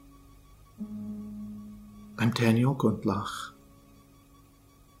 I'm Daniel Gundlach.